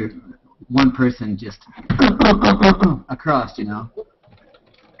you're one person just across, Yeah.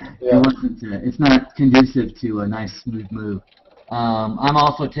 It's not conducive to a nice smooth move. I'm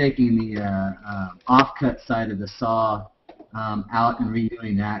also taking the offcut side of the saw out and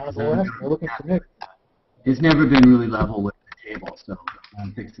redoing that. We're looking for Nick. It's never been really level with the table, so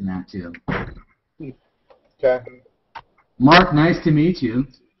I'm fixing that too. Okay. Mark, nice to meet you.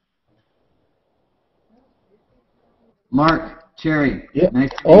 Mark, Cherry, Yeah.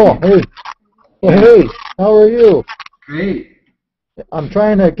 nice to meet you. Hey. Hey, how are you? Great. I'm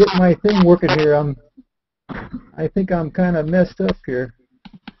trying to get my thing working here. I think I'm kind of messed up here.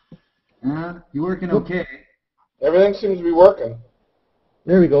 You're working okay. Everything seems to be working.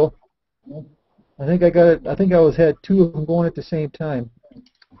 There we go. I think I got it. I think I had 2 of them going at the same time.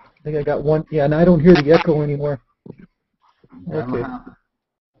 I think I got one. Yeah, and I don't hear the echo anymore. Okay. All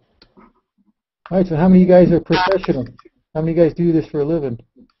right. So how many of you guys are professional? How many of you guys do this for a living?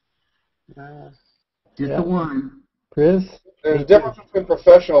 Just the one. Chris? There's a difference between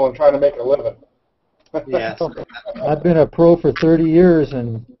professional and trying to make a living. Yes. I've been a pro for 30 years,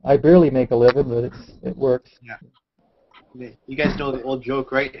 and I barely make a living, but it works. Yeah. You guys know the old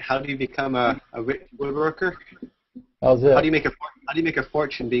joke, right? How do you become a rich woodworker? How's that? How do you make a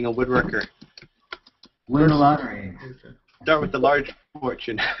fortune being a woodworker? Win the lottery. Start with the large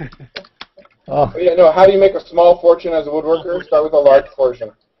fortune. Oh, Yeah, no, how do you make a small fortune as a woodworker? Start with a large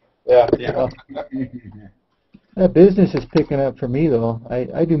portion. Yeah. Yeah. that business is picking up for me, though.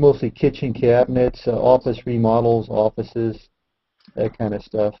 I do mostly kitchen cabinets, office remodels, offices, that kind of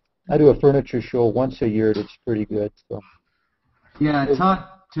stuff. I do a furniture show once a year that's pretty good. So. Yeah, Todd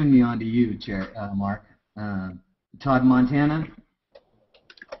turned me on to you, Mark. Todd, Montana?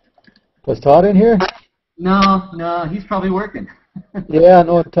 Was Todd in here? No, he's probably working. Yeah, I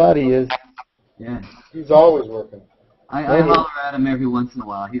know Todd he is. Yeah. He's always working. I holler at him every once in a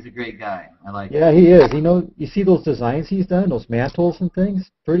while. He's a great guy. I like him. Yeah, he is. You see those designs he's done, those mantles and things?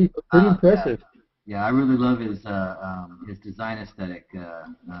 Pretty impressive. Yeah, I really love his design aesthetic.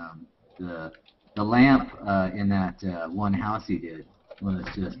 The lamp in that one house he did was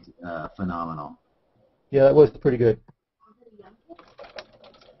just phenomenal. Yeah, that was pretty good.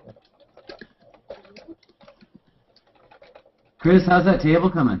 Chris, how's that table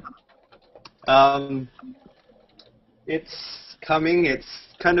coming? It's coming. It's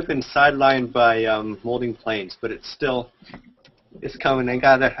kind of been sidelined by molding planes, but it's coming. I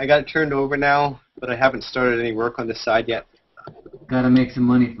got it turned over now, but I haven't started any work on the side yet. Got to make some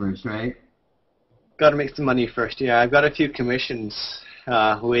money first, right? Got to make some money first. Yeah, I've got a few commissions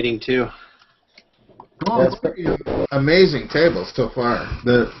waiting too. Cool. That's pretty amazing tables so far.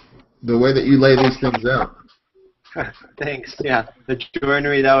 The way that you lay these things out. Thanks. Yeah, the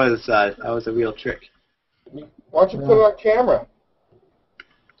joinery that was a real trick. Why don't you put it on camera?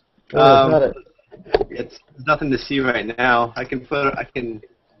 It's nothing to see right now. I can pull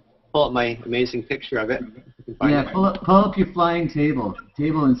up my amazing picture of it. Yeah, pull up your flying table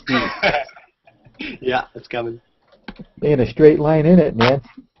in space. Yeah, it's coming. In a straight line in it, man.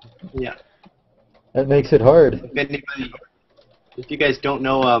 Yeah. That makes it hard. If you guys don't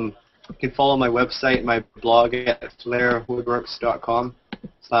know, you can follow my website, my blog at flairwoodworks.com/blog.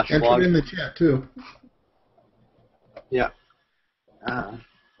 Enter it in the chat too. Yeah.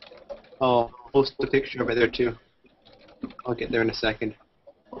 I'll post a picture of it there too. I'll get there in a second.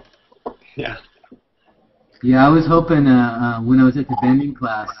 Yeah. Yeah, I was hoping when I was at the bending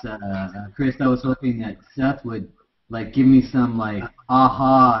class, Chris, I was hoping that Seth would like give me some like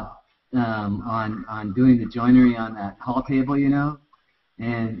aha on doing the joinery on that hall table, you know.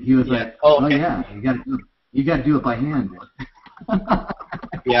 And he was like, "Oh okay. Yeah, you got to do it by hand."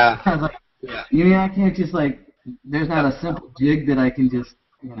 Yeah. I was like, yeah. You mean I can't just like? There's not a simple jig that I can just,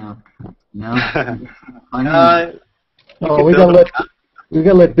 no. We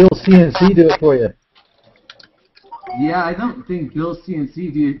gotta let Bill CNC do it for you. Yeah, I don't think Bill's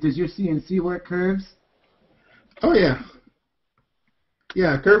CNC. Does your CNC work curves? Oh yeah.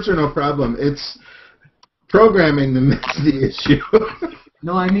 Yeah, curves are no problem. It's programming that's the issue.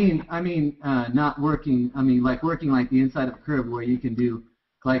 No, I mean, not working. I mean, like working like the inside of a curve, where you can do,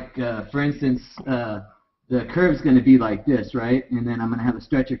 like, for instance, the curve's going to be like this, right? And then I'm going to have a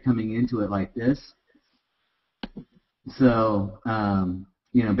stretcher coming into it like this. So,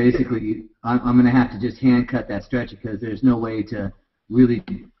 you know, basically, I'm going to have to just hand cut that stretcher because there's no way to really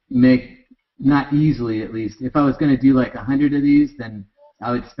make, not easily at least. If I was going to do like 100 of these, then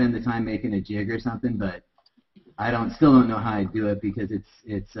I would spend the time making a jig or something, but I still don't know how I'd do it because it's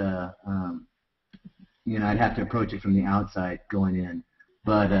you know, I'd have to approach it from the outside going in.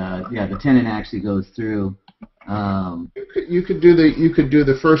 But yeah, the tenon actually goes through. You could do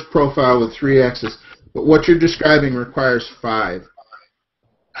the first profile with 3 axes, but what you're describing requires 5.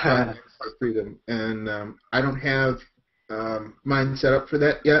 Freedom, and I don't have mine set up for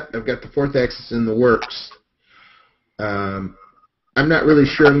that yet. I've got the 4th axis in the works. I'm not really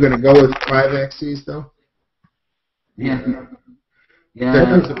sure I'm going to go with 5 axes though. Yeah.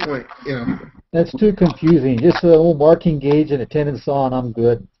 That's the point, you know. That's too confusing. Just a little marking gauge and a tenon saw, and I'm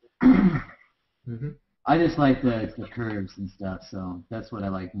good. Mm-hmm. I just like the curves and stuff, so that's what I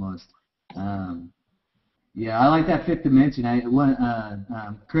like most. Yeah, I like that 5th dimension.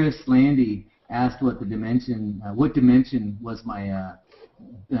 Chris Landy asked what dimension was my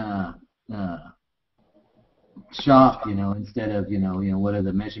shop, you know, instead of, you know, what are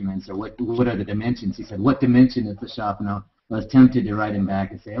the measurements or what are the dimensions. He said, what dimension is the shop? And I was tempted to write him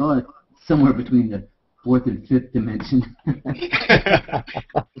back and say, oh, it's somewhere between the 4th and 5th dimension.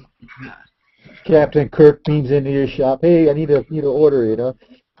 Captain Kirk beams into your shop. Hey, I need to order, you know.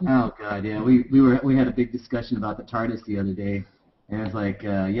 Oh God, yeah. We had a big discussion about the TARDIS the other day, and it's like,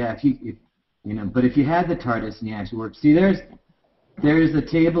 yeah, if you know, but if you had the TARDIS and you actually worked, see, there's a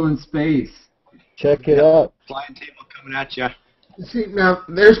table in space. Check it out. Flying table coming at you. See, now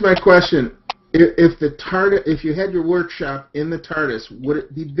there's my question: if you had your workshop in the TARDIS, would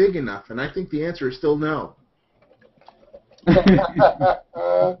it be big enough? And I think the answer is still no.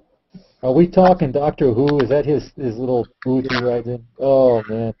 Are we talking Doctor Who? Is that his little booth he rides in? Oh,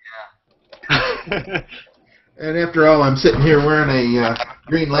 man. And after all, I'm sitting here wearing a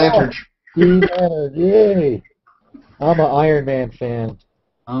Green Lantern. Green Lantern, yay! I'm an Iron Man fan.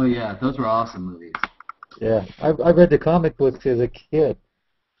 Oh, yeah. Those were awesome movies. Yeah. I read the comic books as a kid.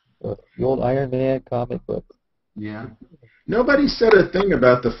 The old Iron Man comic book. Yeah. Nobody said a thing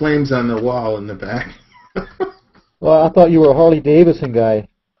about the flames on the wall in the back. Well, I thought you were a Harley Davidson guy.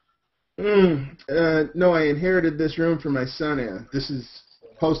 No, I inherited this room from my son. This is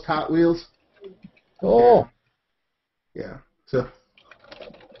post Hot Wheels. Oh. Yeah. So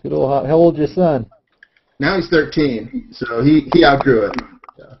Good old, how old's your son? Now he's 13, so he outgrew it.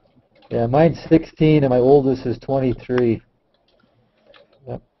 Yeah, mine's 16 and my oldest is 23.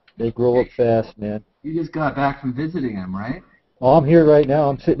 Yep. They grow up fast, man. You just got back from visiting him, right? Oh, I'm here right now.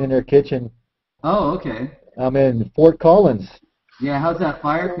 I'm sitting in their kitchen. Oh, okay. I'm in Fort Collins. Yeah, how's that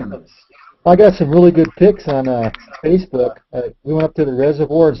fire coming? I got some really good pics on Facebook. We went up to the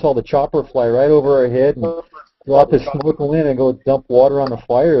reservoir and saw the chopper fly right over our head and drop his snorkel in and go dump water on the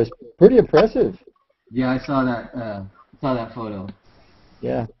fire. It was pretty impressive. Yeah, I saw that photo.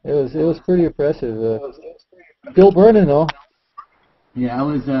 Yeah, it was pretty impressive. Still burning though. Yeah, I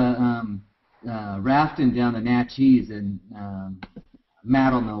was rafting down the Natchez, and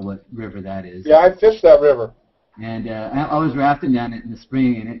Matt will know what river that is. Yeah, I fished that river. And I was rafting down it in the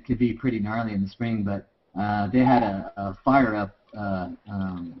spring, and it could be pretty gnarly in the spring, but they had a fire up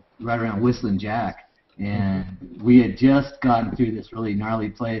right around Whistling Jack, and we had just gotten through this really gnarly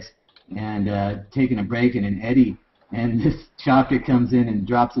place and taken a break in an eddy, and this chopper comes in and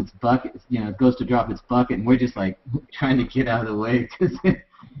drops its bucket, goes to drop its bucket, and we're just like trying to get out of the way because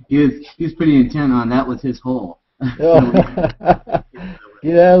he was pretty intent on that was his hole. Oh.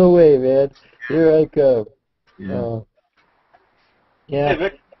 Get out of the way, man. Here I come. Yeah. Yeah. Hey,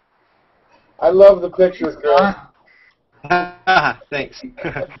 Vic. I love the picture, Chris. Thanks.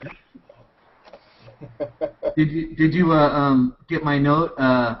 Did you get my note?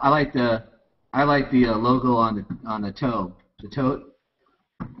 I like the logo on the toe, the tote.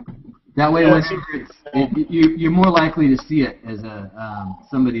 That way, you're more likely to see it as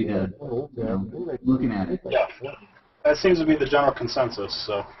somebody to looking at it. Yeah, that seems to be the general consensus.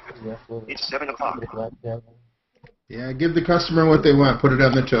 So It's 7 o'clock. Yeah, give the customer what they want. Put it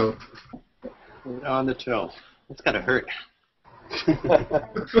on the toe. On the toe. It's gotta hurt.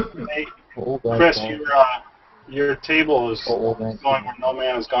 hey, Chris, your table is going where no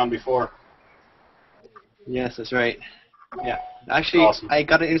man has gone before. Yes, that's right. Yeah. Actually, Awesome. I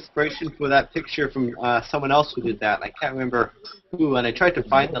got an inspiration for that picture from someone else who did that. I can't remember who, and I tried to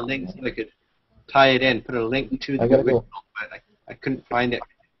find the link so I could tie it in, put a link to the original, but I couldn't find it.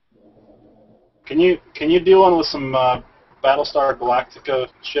 Can you do one with some Battlestar Galactica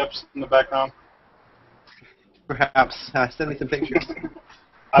ships in the background? Perhaps. Send me some pictures.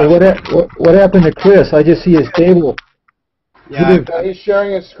 Hey, what happened to Chris? I just see his table. Yeah. He's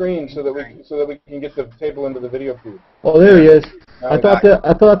sharing his screen so that we can get the table into the video feed. Oh, there he is. I thought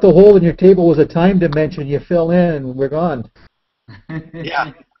the hole in your table was a time dimension. You fell in and we're gone.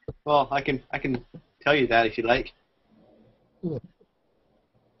 Yeah. Well, I can tell you that if you like.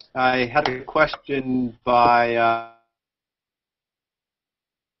 I had a question by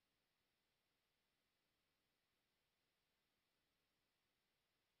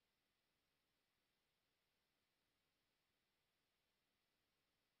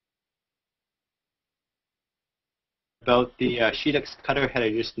about the Sheelix cutter head I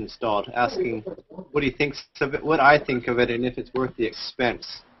just installed, asking what he thinks of it, what I think of it, and if it's worth the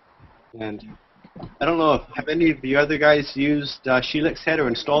expense. And I don't know, have any of the other guys used Sheelix head or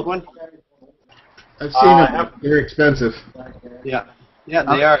installed one? I've seen them. They're expensive. Yeah,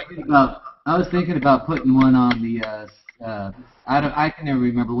 they are. I was thinking about putting one on the. I can never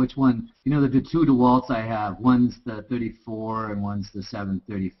remember which one. You know, the two DeWalt's I have. One's the 34 and one's the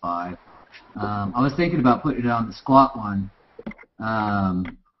 735. I was thinking about putting it on the squat one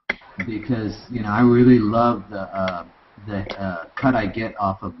because I really love the cut I get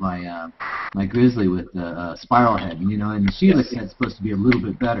off of my my Grizzly with the spiral head. And the Sheelix head's supposed to be a little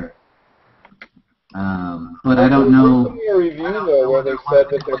bit better. But I don't know. There was a review though where they said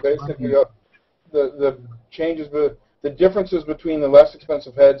that they're basically the changes, the differences between the less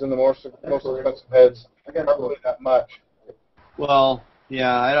expensive heads and the most expensive heads aren't really that much. Well,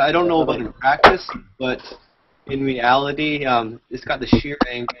 yeah, I don't know about in practice, but in reality, it's got the shear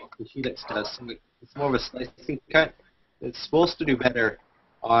angle the Helix does, so it's more of a slicing cut. It's supposed to do better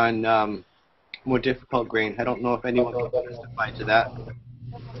on more difficult grain. I don't know if anyone can testify to that.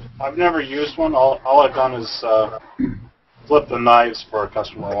 I've never used one. All I've done is flip the knives for a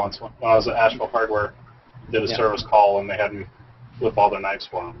customer once. When I was at Asheville Hardware, did a service call, and they had me flip all their knives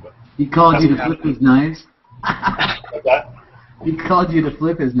for them. But he called you to flip his knives? What's that? He called you to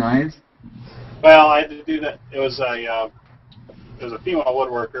flip his knives? Well, I had to do that. It was a female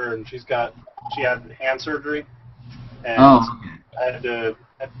woodworker, and she had hand surgery, and I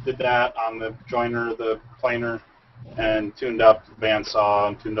did that on the joiner, the planer, and tuned up the bandsaw,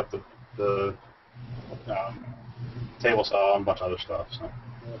 and tuned up the table saw, and a bunch of other stuff. So,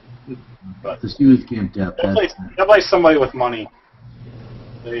 but she was camped up. That place somebody with money.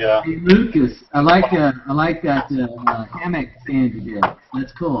 The Hey, Lucas, I like that hammock stand you did.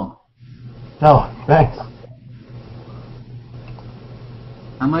 That's cool. Oh, thanks.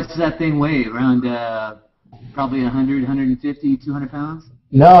 How much does that thing weigh? Around probably 100, 150, 200 pounds?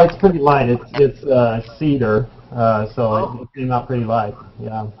 No, it's pretty light. It's cedar, so it came out pretty light.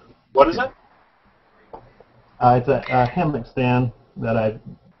 Yeah. what is it? It's a hammock stand that I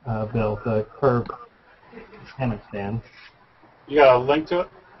built, a curved hammock stand. You got a link to it?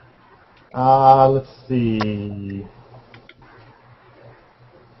 Let's see.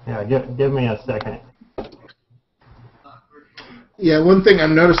 Yeah, give me a second. Yeah, one thing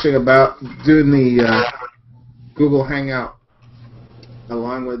I'm noticing about doing the Google Hangout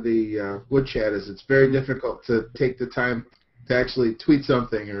along with the Woodchat is it's very difficult to take the time to actually tweet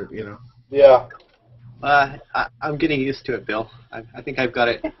something or, you know. Yeah. I'm getting used to it, Bill. I think I've got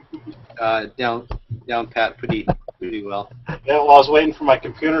it down pat pretty well. Yeah, well, I was waiting for my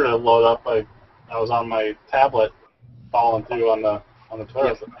computer to load up. I was on my tablet following through on the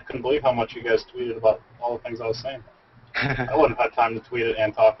Twitter. Yes. I couldn't believe how much you guys tweeted about all the things I was saying. I wouldn't have had time to tweet it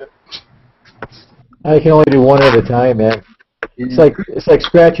and talk it. I can only do one at a time, man. It's like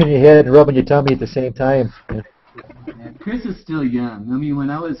scratching your head and rubbing your tummy at the same time. Yeah, Chris is still young. I mean, when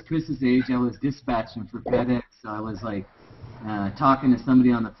I was Chris's age, I was dispatching for FedEx. So I was like talking to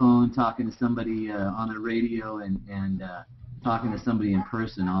somebody on the phone, talking to somebody on the radio, and talking to somebody in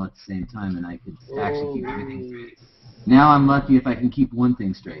person all at the same time, and I could actually keep everything straight. Now I'm lucky if I can keep one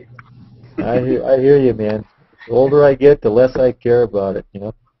thing straight. I hear you, man. The older I get, the less I care about it, you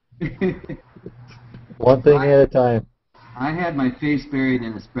know? One thing at a time. I had my face buried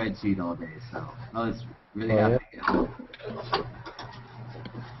in a spreadsheet all day, so I was really happy to get home.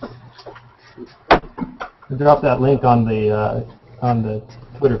 Drop that link on the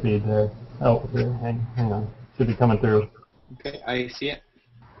Twitter feed there. Oh, here, hang on. Should be coming through. Okay, I see it.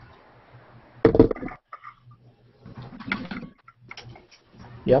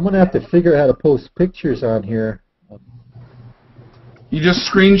 Yeah, I'm gonna have to figure out how to post pictures on here. You just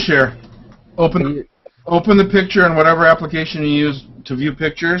screen share. Open the picture in whatever application you use to view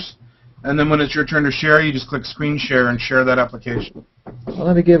pictures, and then when it's your turn to share, you just click screen share and share that application. Well,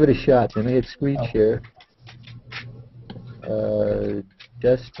 let me give it a shot. Let me hit screen share.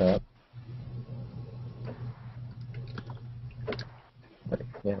 Desktop.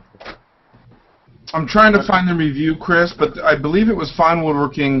 Yeah. I'm trying to find the review, Chris, but I believe it was Fine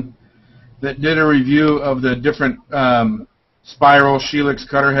Woodworking that did a review of the different spiral Helix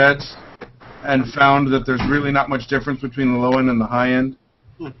cutter heads and found that there's really not much difference between the low end and the high end.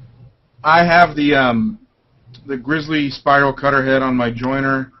 I have the Grizzly spiral cutter head on my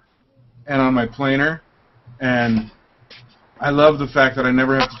joiner and on my planer, and I love the fact that I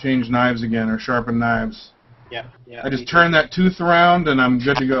never have to change knives again or sharpen knives. Yeah. I just turn that tooth around and I'm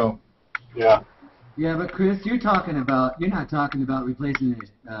good to go. Yeah. Yeah, but Chris, you're not talking about replacing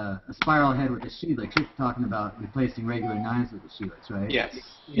a spiral head with a Helix. You're talking about replacing regular knives with a Helix, right? Yes.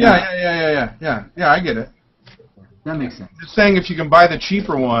 Yeah, I get it. That makes sense. Just saying if you can buy the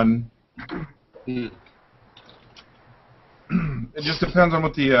cheaper one, Mm. it just depends on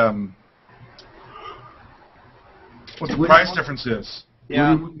what the price difference is.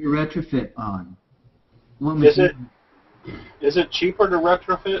 Yeah. What do you want your retrofit on? What Is machine? Is it cheaper to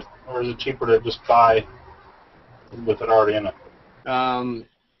retrofit, or is it cheaper to just buy with it already in it?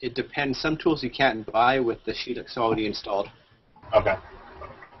 It depends. Some tools you can't buy with the Helix already installed. Okay.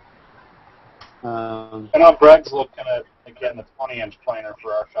 Um, I know Greg's looking at getting a 20-inch planer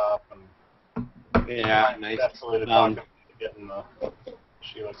for our shop, and yeah, nice. that's the way to talk about getting the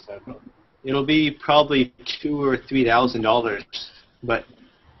Helix head. It'll be probably $2,000 or $3,000, but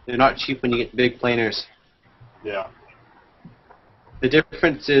they're not cheap when you get big planers. Yeah. The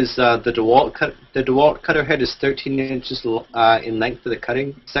difference is the DeWalt cutter head is 13 inches in length for the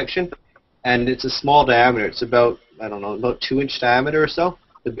cutting section, and it's a small diameter. It's about 2-inch diameter or so.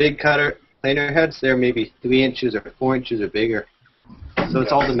 The big planer heads, they're maybe 3 inches or 4 inches or bigger. So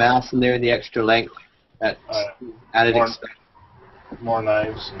it's all the mass in there and the extra length that's added expense. More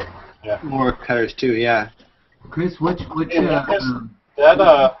knives. And, yeah. More cutters too. Yeah. Chris, that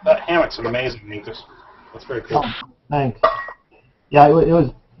hammock's amazing, Lucas. That's very cool. Thanks. Yeah, it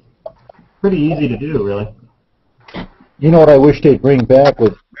was pretty easy to do, really. You know what I wish they'd bring back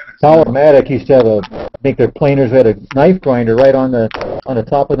was Powermatic used to make their planers had a knife grinder right on the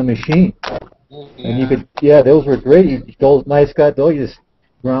top of the machine, and you could those were great. Those knives you just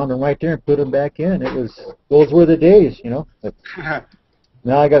ground them right there and put them back in. Those were the days, you know. But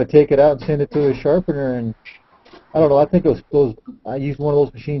now I got to take it out and send it to a sharpener, and I don't know. I think I used one of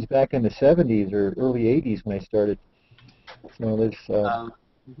those machines back in the 70s or early 80s when I started. So there's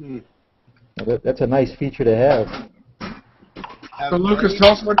Mm-hmm. Well, that's a nice feature to have. So Lucas,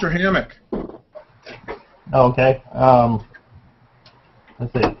 tell us about your hammock. Okay.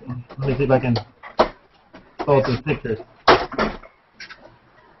 Let's see. Let me see if I can pull up some pictures.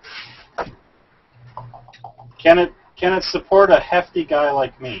 Can it support a hefty guy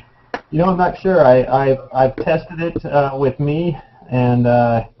like me? You know, I'm not sure. I've tested it with me, and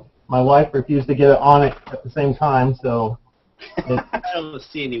my wife refused to get it on it at the same time. So I don't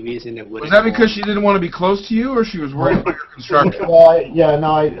see any reason it would. Was that because she didn't want to be close to you, or she was worried about your construction? well,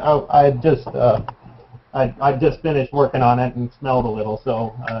 I just finished working on it and smelled a little,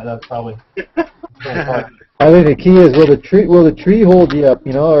 so that's probably. I think the key is will the tree hold you up,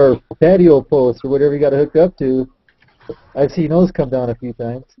 or patio posts or whatever you got to hook up to. I've seen those come down a few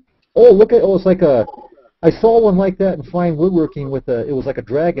times. It's like I saw one like that in Fine Woodworking it was like a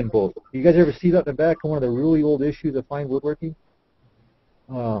dragon boat. You guys ever see that in the back of one of the really old issues of Fine Woodworking?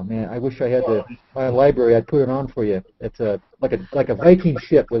 Oh man, I wish I had my library. I'd put it on for you. It's like a Viking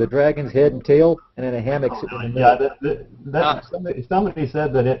ship with a dragon's head and tail, and then a hammock sitting in the middle. Somebody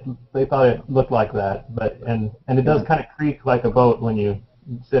said that they thought it looked like that, and it does kind of creak like a boat when you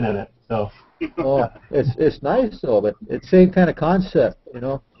sit in it. So. Oh, it's nice though, but it's the same kind of concept,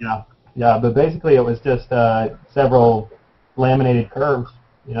 Yeah, but basically it was just several laminated curves.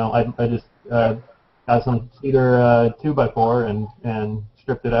 I just got some cedar 2x4 and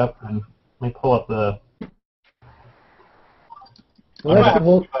stripped it up, and let me pull up the. Well,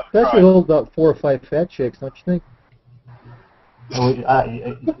 that should hold about 4 or 5 fat chicks, don't you think?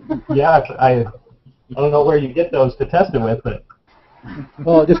 I don't know where you get those to test it with, but.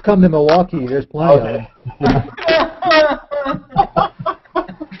 Well, just come to Milwaukee. There's plenty of them.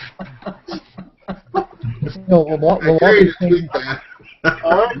 Milwaukee's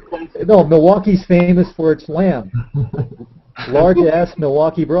Milwaukee's famous for its lamb. Large-ass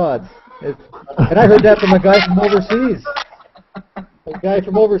Milwaukee broads. And I heard that from a guy from overseas. A guy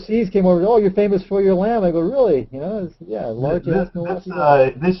from overseas came over. Oh, you're famous for your lamb. I go, really? Large-ass Milwaukee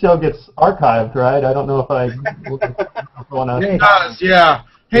broads. This show gets archived, right? I don't know if I want to. It does, yeah.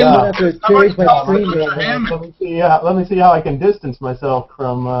 Hey, I have to change my screen name. Let me see how I can distance myself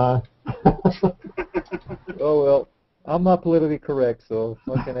from. Oh well, I'm not politically correct, so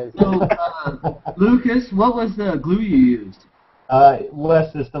what can I say? So, Lucas, what was the glue you used?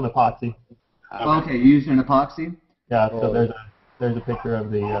 West System epoxy. Okay, you used an epoxy? Yeah, so there's a picture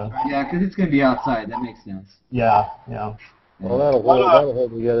of the. Yeah, because it's going to be outside. That makes sense. Yeah. Well, that'll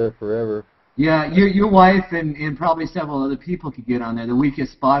hold together forever. Yeah, your wife and probably several other people could get on there. The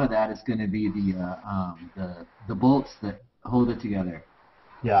weakest spot of that is going to be the bolts that hold it together.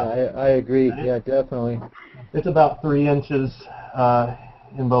 Yeah, I agree. Yeah, definitely. It's about 3 inches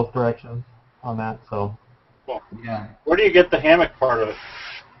in both directions on that. So. Well, yeah. Where do you get the hammock part of it?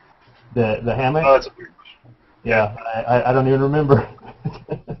 The hammock? Oh, that's a weird question. Yeah, I don't even remember.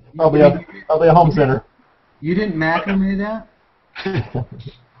 probably a home center. You didn't macrame that?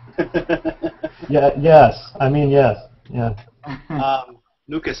 Yes. I mean, yes. Yeah.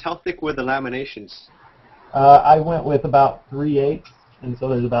 Lucas, how thick were the laminations? I went with about 3/8, and so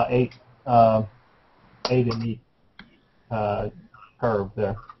there's about 8 in each curve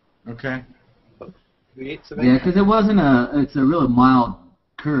there. Okay. 3/8 of it? Yeah, because it's a really mild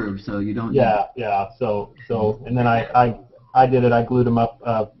curve, so you don't. Yeah. So and then I did it. I glued them up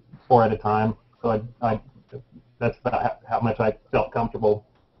 4 at a time. So that's about how much I felt comfortable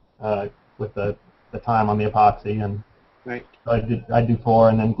with the time on the epoxy, and right. so I do 4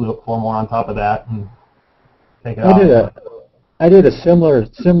 and then glue up 4 more on top of that and take it off. I did a similar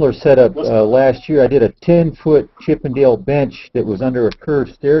setup last year. I did a 10-foot Chippendale bench that was under a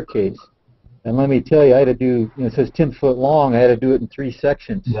curved staircase, and let me tell you, I had to do. It says 10 foot long. I had to do it in 3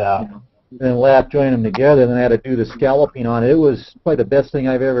 sections. Yeah. Then lap join them together, and then I had to do the scalloping on it. It was probably the best thing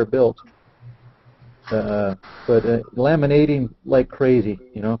I've ever built. But laminating like crazy,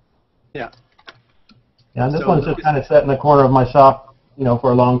 Yeah. Yeah, and this one's just kind of set in the corner of my shop,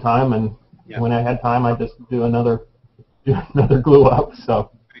 for a long time, and when I had time, I just do another glue up.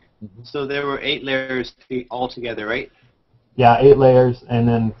 So there were 8 layers altogether, right? Yeah, 8 layers, and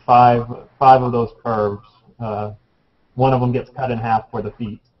then 5 of those curves. One of them gets cut in half for the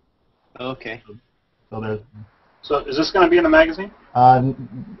feet. Okay. So is this going to be in the magazine?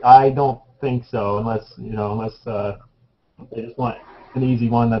 I don't think so, unless they just want an easy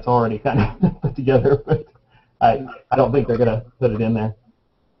one that's already kind of put together. But I don't think they're gonna put it in there.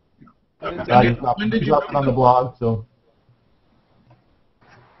 Okay. So I just dropped it on the blog. So.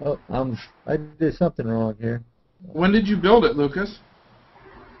 Oh, I did something wrong here. When did you build it, Lucas?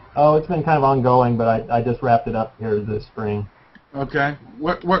 Oh, it's been kind of ongoing, but I just wrapped it up here this spring. Okay.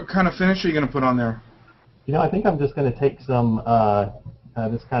 What kind of finish are you going to put on there? You know, I think I'm just going to take some.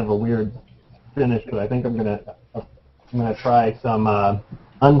 This kind of a weird finish, but I think I'm going to try some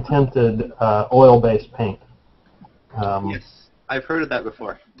untinted oil-based paint. Yes, I've heard of that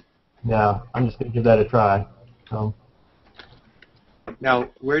before. Yeah, I'm just going to give that a try. Now,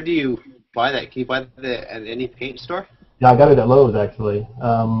 where do you buy that? Can you buy that at any paint store? Yeah, I got it at Lowe's actually.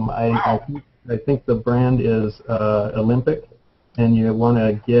 I think the brand is Olympic, and you want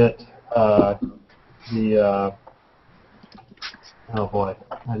to get the oh boy,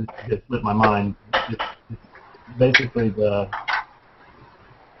 I just slipped my mind. It's basically the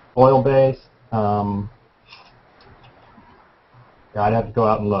oil base. Yeah, I'd have to go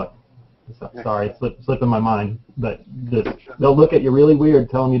out and look. Sorry, slipping my mind. But they'll look at you really weird,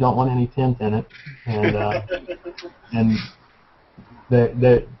 tell them you don't want any tint in it, and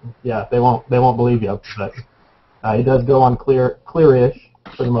they won't believe you. But it does go on clearish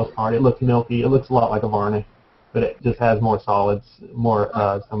for the most part. It looks milky. It looks a lot like a varnish, but it just has more solids, more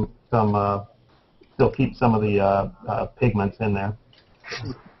still keeps some of the pigments in there.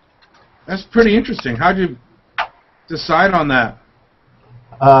 That's pretty interesting. How'd you decide on that?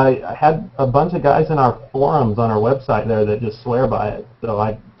 I had a bunch of guys in our forums on our website there that just swear by it, so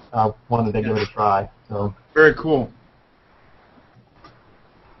I wanted to give it a try. So very cool.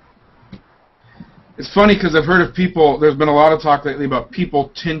 It's funny because I've heard of people. There's been a lot of talk lately about people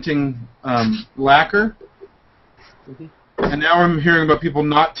tinting lacquer, and now I'm hearing about people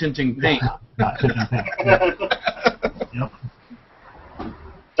not tinting paint. Not tinting paint. Yep.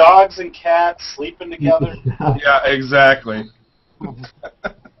 Dogs and cats sleeping together. Yeah, exactly.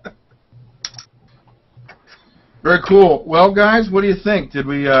 Very cool. Well, guys, what do you think? Did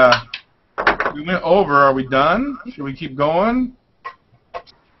we went over? Are we done? Should we keep going?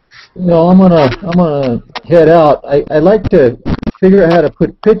 No, I'm gonna head out. I like to figure out how to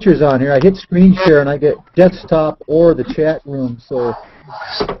put pictures on here. I hit screen share and I get desktop or the chat room, so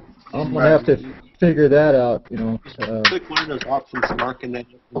I'm gonna have to figure that out. You know. Click one of those options, Mark, and then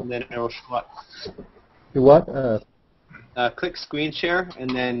it'll show up. Do what? Click screen share and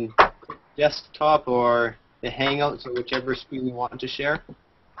then click desktop or the Hangouts or whichever screen you want to share,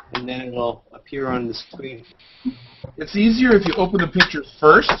 and then it'll appear on the screen. It's easier if you open the pictures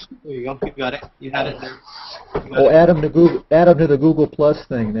first. There you go. You got it. You had it there. Add them to the Google Plus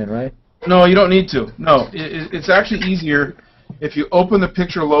thing then, right? No, you don't need to. No, it's actually easier if you open the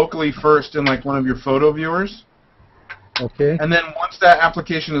picture locally first in like one of your photo viewers. Okay. And then once that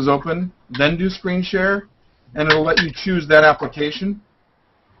application is open, then do screen share, and it'll let you choose that application.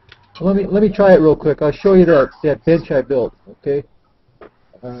 Well, let me try it real quick. I'll show you that bench I built. Okay.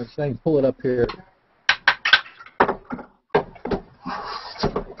 So I can pull it up here.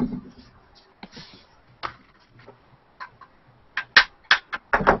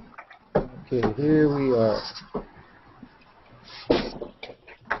 Okay, here we are.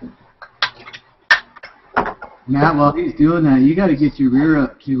 Matt, while he's doing that, you got to get your rear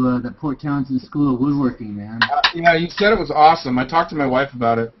up to the Port Townsend School of Woodworking, man. Yeah, you said it was awesome. I talked to my wife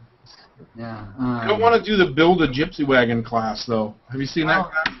about it. Yeah. I don't want to do the Build a Gypsy Wagon class, though. Have you seen that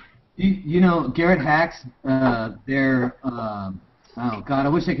class? You know, Garrett Hacks, oh, God, I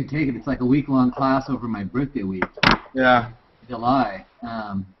wish I could take it. It's like a week-long class over my birthday week. Yeah. July.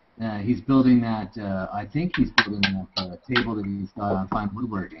 He's building that, I think he's building that table that he's got on Fine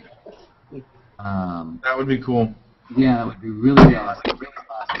Woodworking. That would be cool. Yeah, that would be really awesome.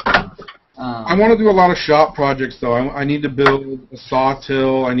 I want to do a lot of shop projects, though. I need to build a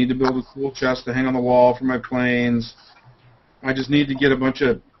sawtill. I need to build a tool chest to hang on the wall for my planes. I just need to get a bunch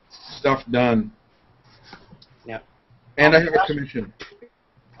of stuff done. Yeah. And I have a commission.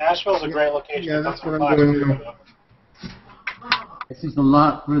 Nashville's a great location. Yeah, that's what I'm doing now. This is a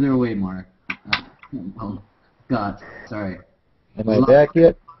lot further away, Mark. Oh, God, sorry. Am I back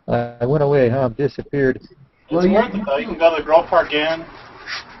yet? I went away, huh? Disappeared. It's worth it, though. You can go to the Grove Park Inn.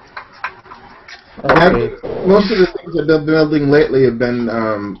 Okay. Most of the things I've been building lately have been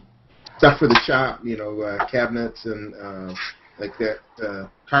stuff for the shop, you know, cabinets and like that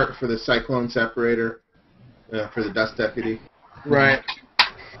cart for the cyclone separator for the dust deputy. Right.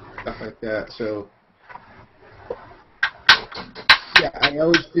 Stuff like that. So, yeah, I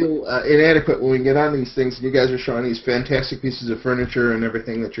always feel inadequate when we get on these things and you guys are showing these fantastic pieces of furniture and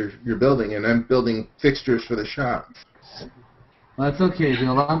everything that you're building, and I'm building fixtures for the shop. Well, that's okay,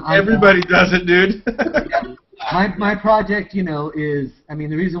 Bill. Everybody does it, dude. My project, you know, is, I mean,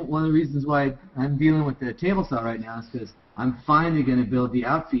 one of the reasons why I'm dealing with the table saw right now is because I'm finally going to build the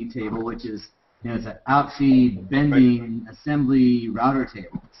outfeed table, which is, you know, it's an outfeed bending assembly router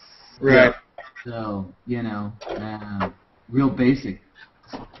table. Right. So, you know, real basic.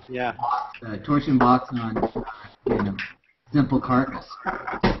 Yeah. Torsion box on, simple carcass.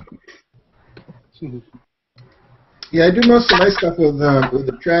 Yeah, I do most of my stuff with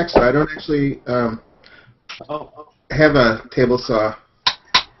the tracksaw. I don't actually have a table saw.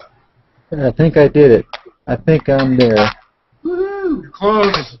 I think I did it. I think I'm there. Woohoo! You're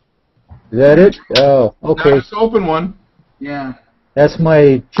close. Is that it? Oh, Now okay. just open one. Yeah. That's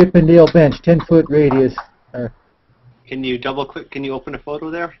my Chippendale bench, 10-foot radius. Can you double click? Can you open a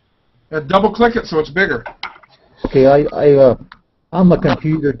photo there? Double click it so it's bigger. Okay, I'm a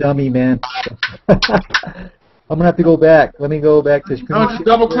computer dummy, man. I'm gonna have to go back. Let me go back to screen. No, just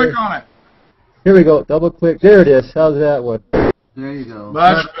double click on it. Here we go. Double click. There it is. How's that one? There you go.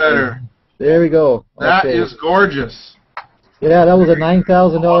 Much better. There we go. That Okay. is gorgeous. Yeah, that was a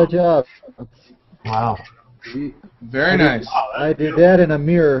 $9,000 job. Wow. Very nice. I did that in a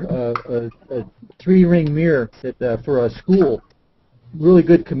mirror, a 3-ring mirror for a school. Really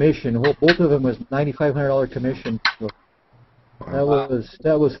good commission. Both of them was $9,500 commission. So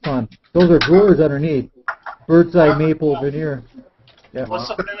that was fun. Those are drawers underneath. Bird's eye maple veneer. Yeah. What's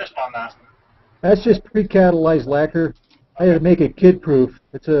the finish on that? That's just pre-catalyzed lacquer. I had to make it kid-proof.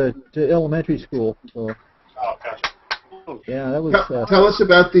 It's to elementary school. So Oh, gotcha. yeah, that was Tell us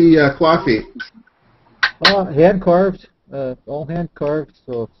about the coffee. hand carved, all hand carved.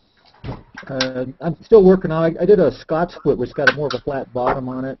 So I'm still working on it. I did a Scots foot, which got more of a flat bottom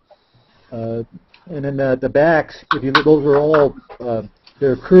on it. And then the backs, if you look, those are all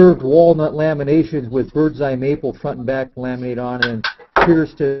they're curved walnut laminations with bird's eye maple front and back laminate on it, and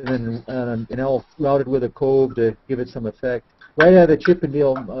pierced and all routed with a cove to give it some effect. Right out of the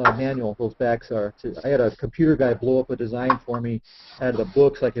Chippendale manual, those backs are. I had a computer guy blow up a design for me out of the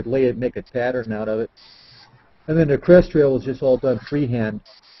book so I could lay it, make a pattern out of it. And then the crest rail was just all done freehand.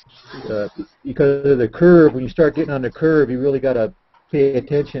 Because of the curve, when you start getting on the curve, you really got to pay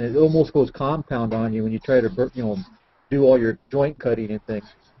attention. It almost goes compound on you when you try to, do all your joint cutting and things.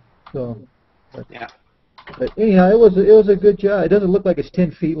 So, but anyhow, it was a good job. It doesn't look like it's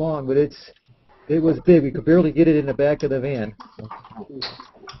 10 feet long, but it was big. We could barely get it in the back of the van.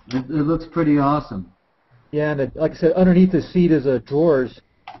 It looks pretty awesome. Yeah, and like I said, underneath the seat is a drawers.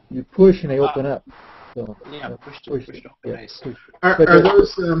 You push and they open up. So Push to open. yeah, Nice. push. Are But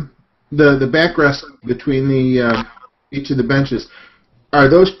those the backrests between the each of the benches? Are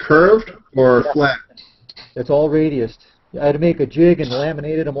those curved or flat? It's all radiused. I had to make a jig and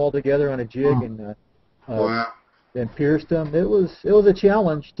laminated them all together on a jig and Wow. and pierced them. It was a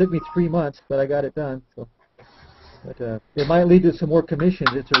challenge. It took me 3 months, but I got it done. So, but it might lead to some more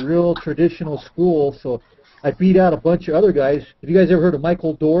commissions. It's a real traditional school, so I beat out a bunch of other guys. Have you guys ever heard of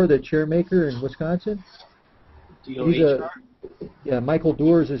Michael Dorr, the chair maker in Wisconsin? Yeah, Michael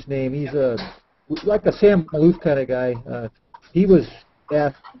Dorr is his name. He's like a Sam Maloof kind of guy. He was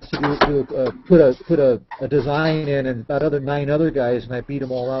asked to put a design in, and about 9 other guys, and I beat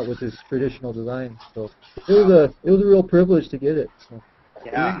them all out with his traditional design. So it was a real privilege to get it. So.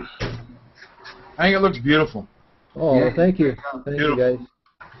 Yeah. I think it looks beautiful. Oh, well, thank you, you guys.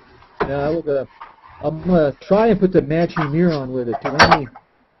 Yeah, I'm gonna try and put the matching mirror on with it. So let me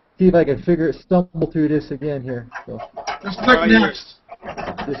see if I can stumble through this again here. So. Just click next.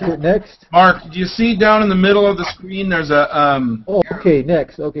 Just hit next. Mark, do you see down in the middle of the screen there's a Oh, okay,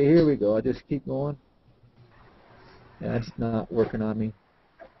 next. Okay, here we go. I just keep going. Yeah, it's not working on me.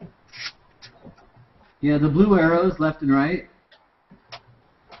 Yeah, the blue arrows left and right.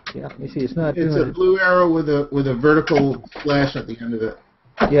 Yeah, let me see. It's not It's doing a it. blue arrow with a vertical slash at the end of it.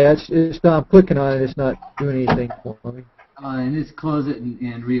 Yeah, it's not. I'm clicking on it. It's not doing anything for me. And just close it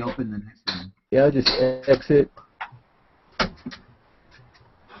and reopen the next one. Yeah, I'll just exit.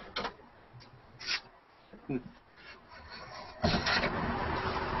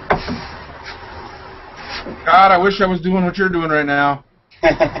 God, I wish I was doing what you're doing right now.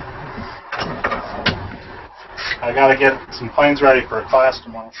 I gotta get some planes ready for a class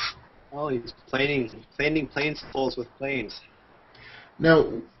tomorrow. Oh, he's planing plane spools with planes. Now,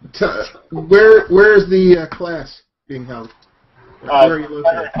 where is the class being held? Where are you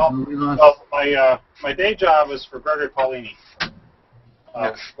located? My day job is for Gregory Paulini.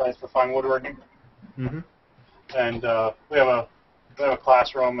 Right for fine woodworking. Mm-hmm. And we have a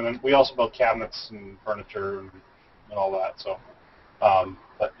classroom, and then we also build cabinets and furniture and all that. So,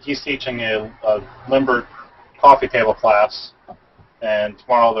 but he's teaching a Limbert coffee table class, and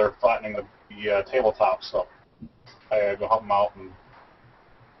tomorrow they're flattening the tabletop. So I gotta go help him out and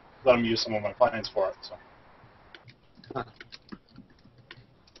let him use some of my plans for it. So,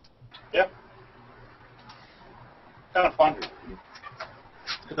 yeah, kind of fun.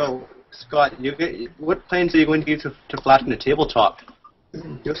 Scott, what planes are you going to use to flatten the tabletop?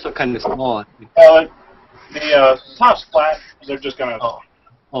 You're still kind of small. The top's flat. They're just going to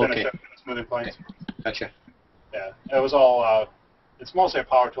finish Okay. it with smoothing planes. Okay. Gotcha. Yeah, it was all. It's mostly a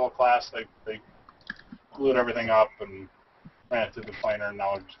power tool class. They glued everything up and ran it through the planer, and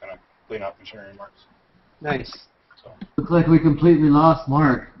now we're just going to clean up machinery marks. Nice. So. Looks like we completely lost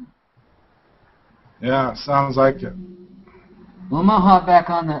Mark. Yeah, sounds like it. Well, I'm gonna hop back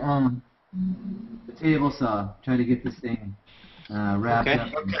on the table saw, try to get this thing wrapped Okay.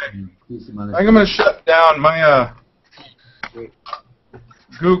 up and do some other I think I'm going to shut down. My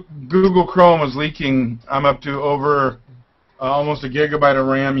Google Chrome is leaking. I'm up to over almost a gigabyte of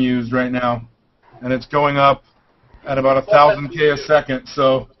RAM used right now, and it's going up at about 1,000 K a second.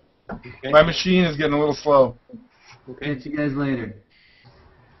 So my machine is getting a little slow. Catch you guys later.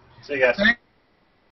 See you guys. Thanks.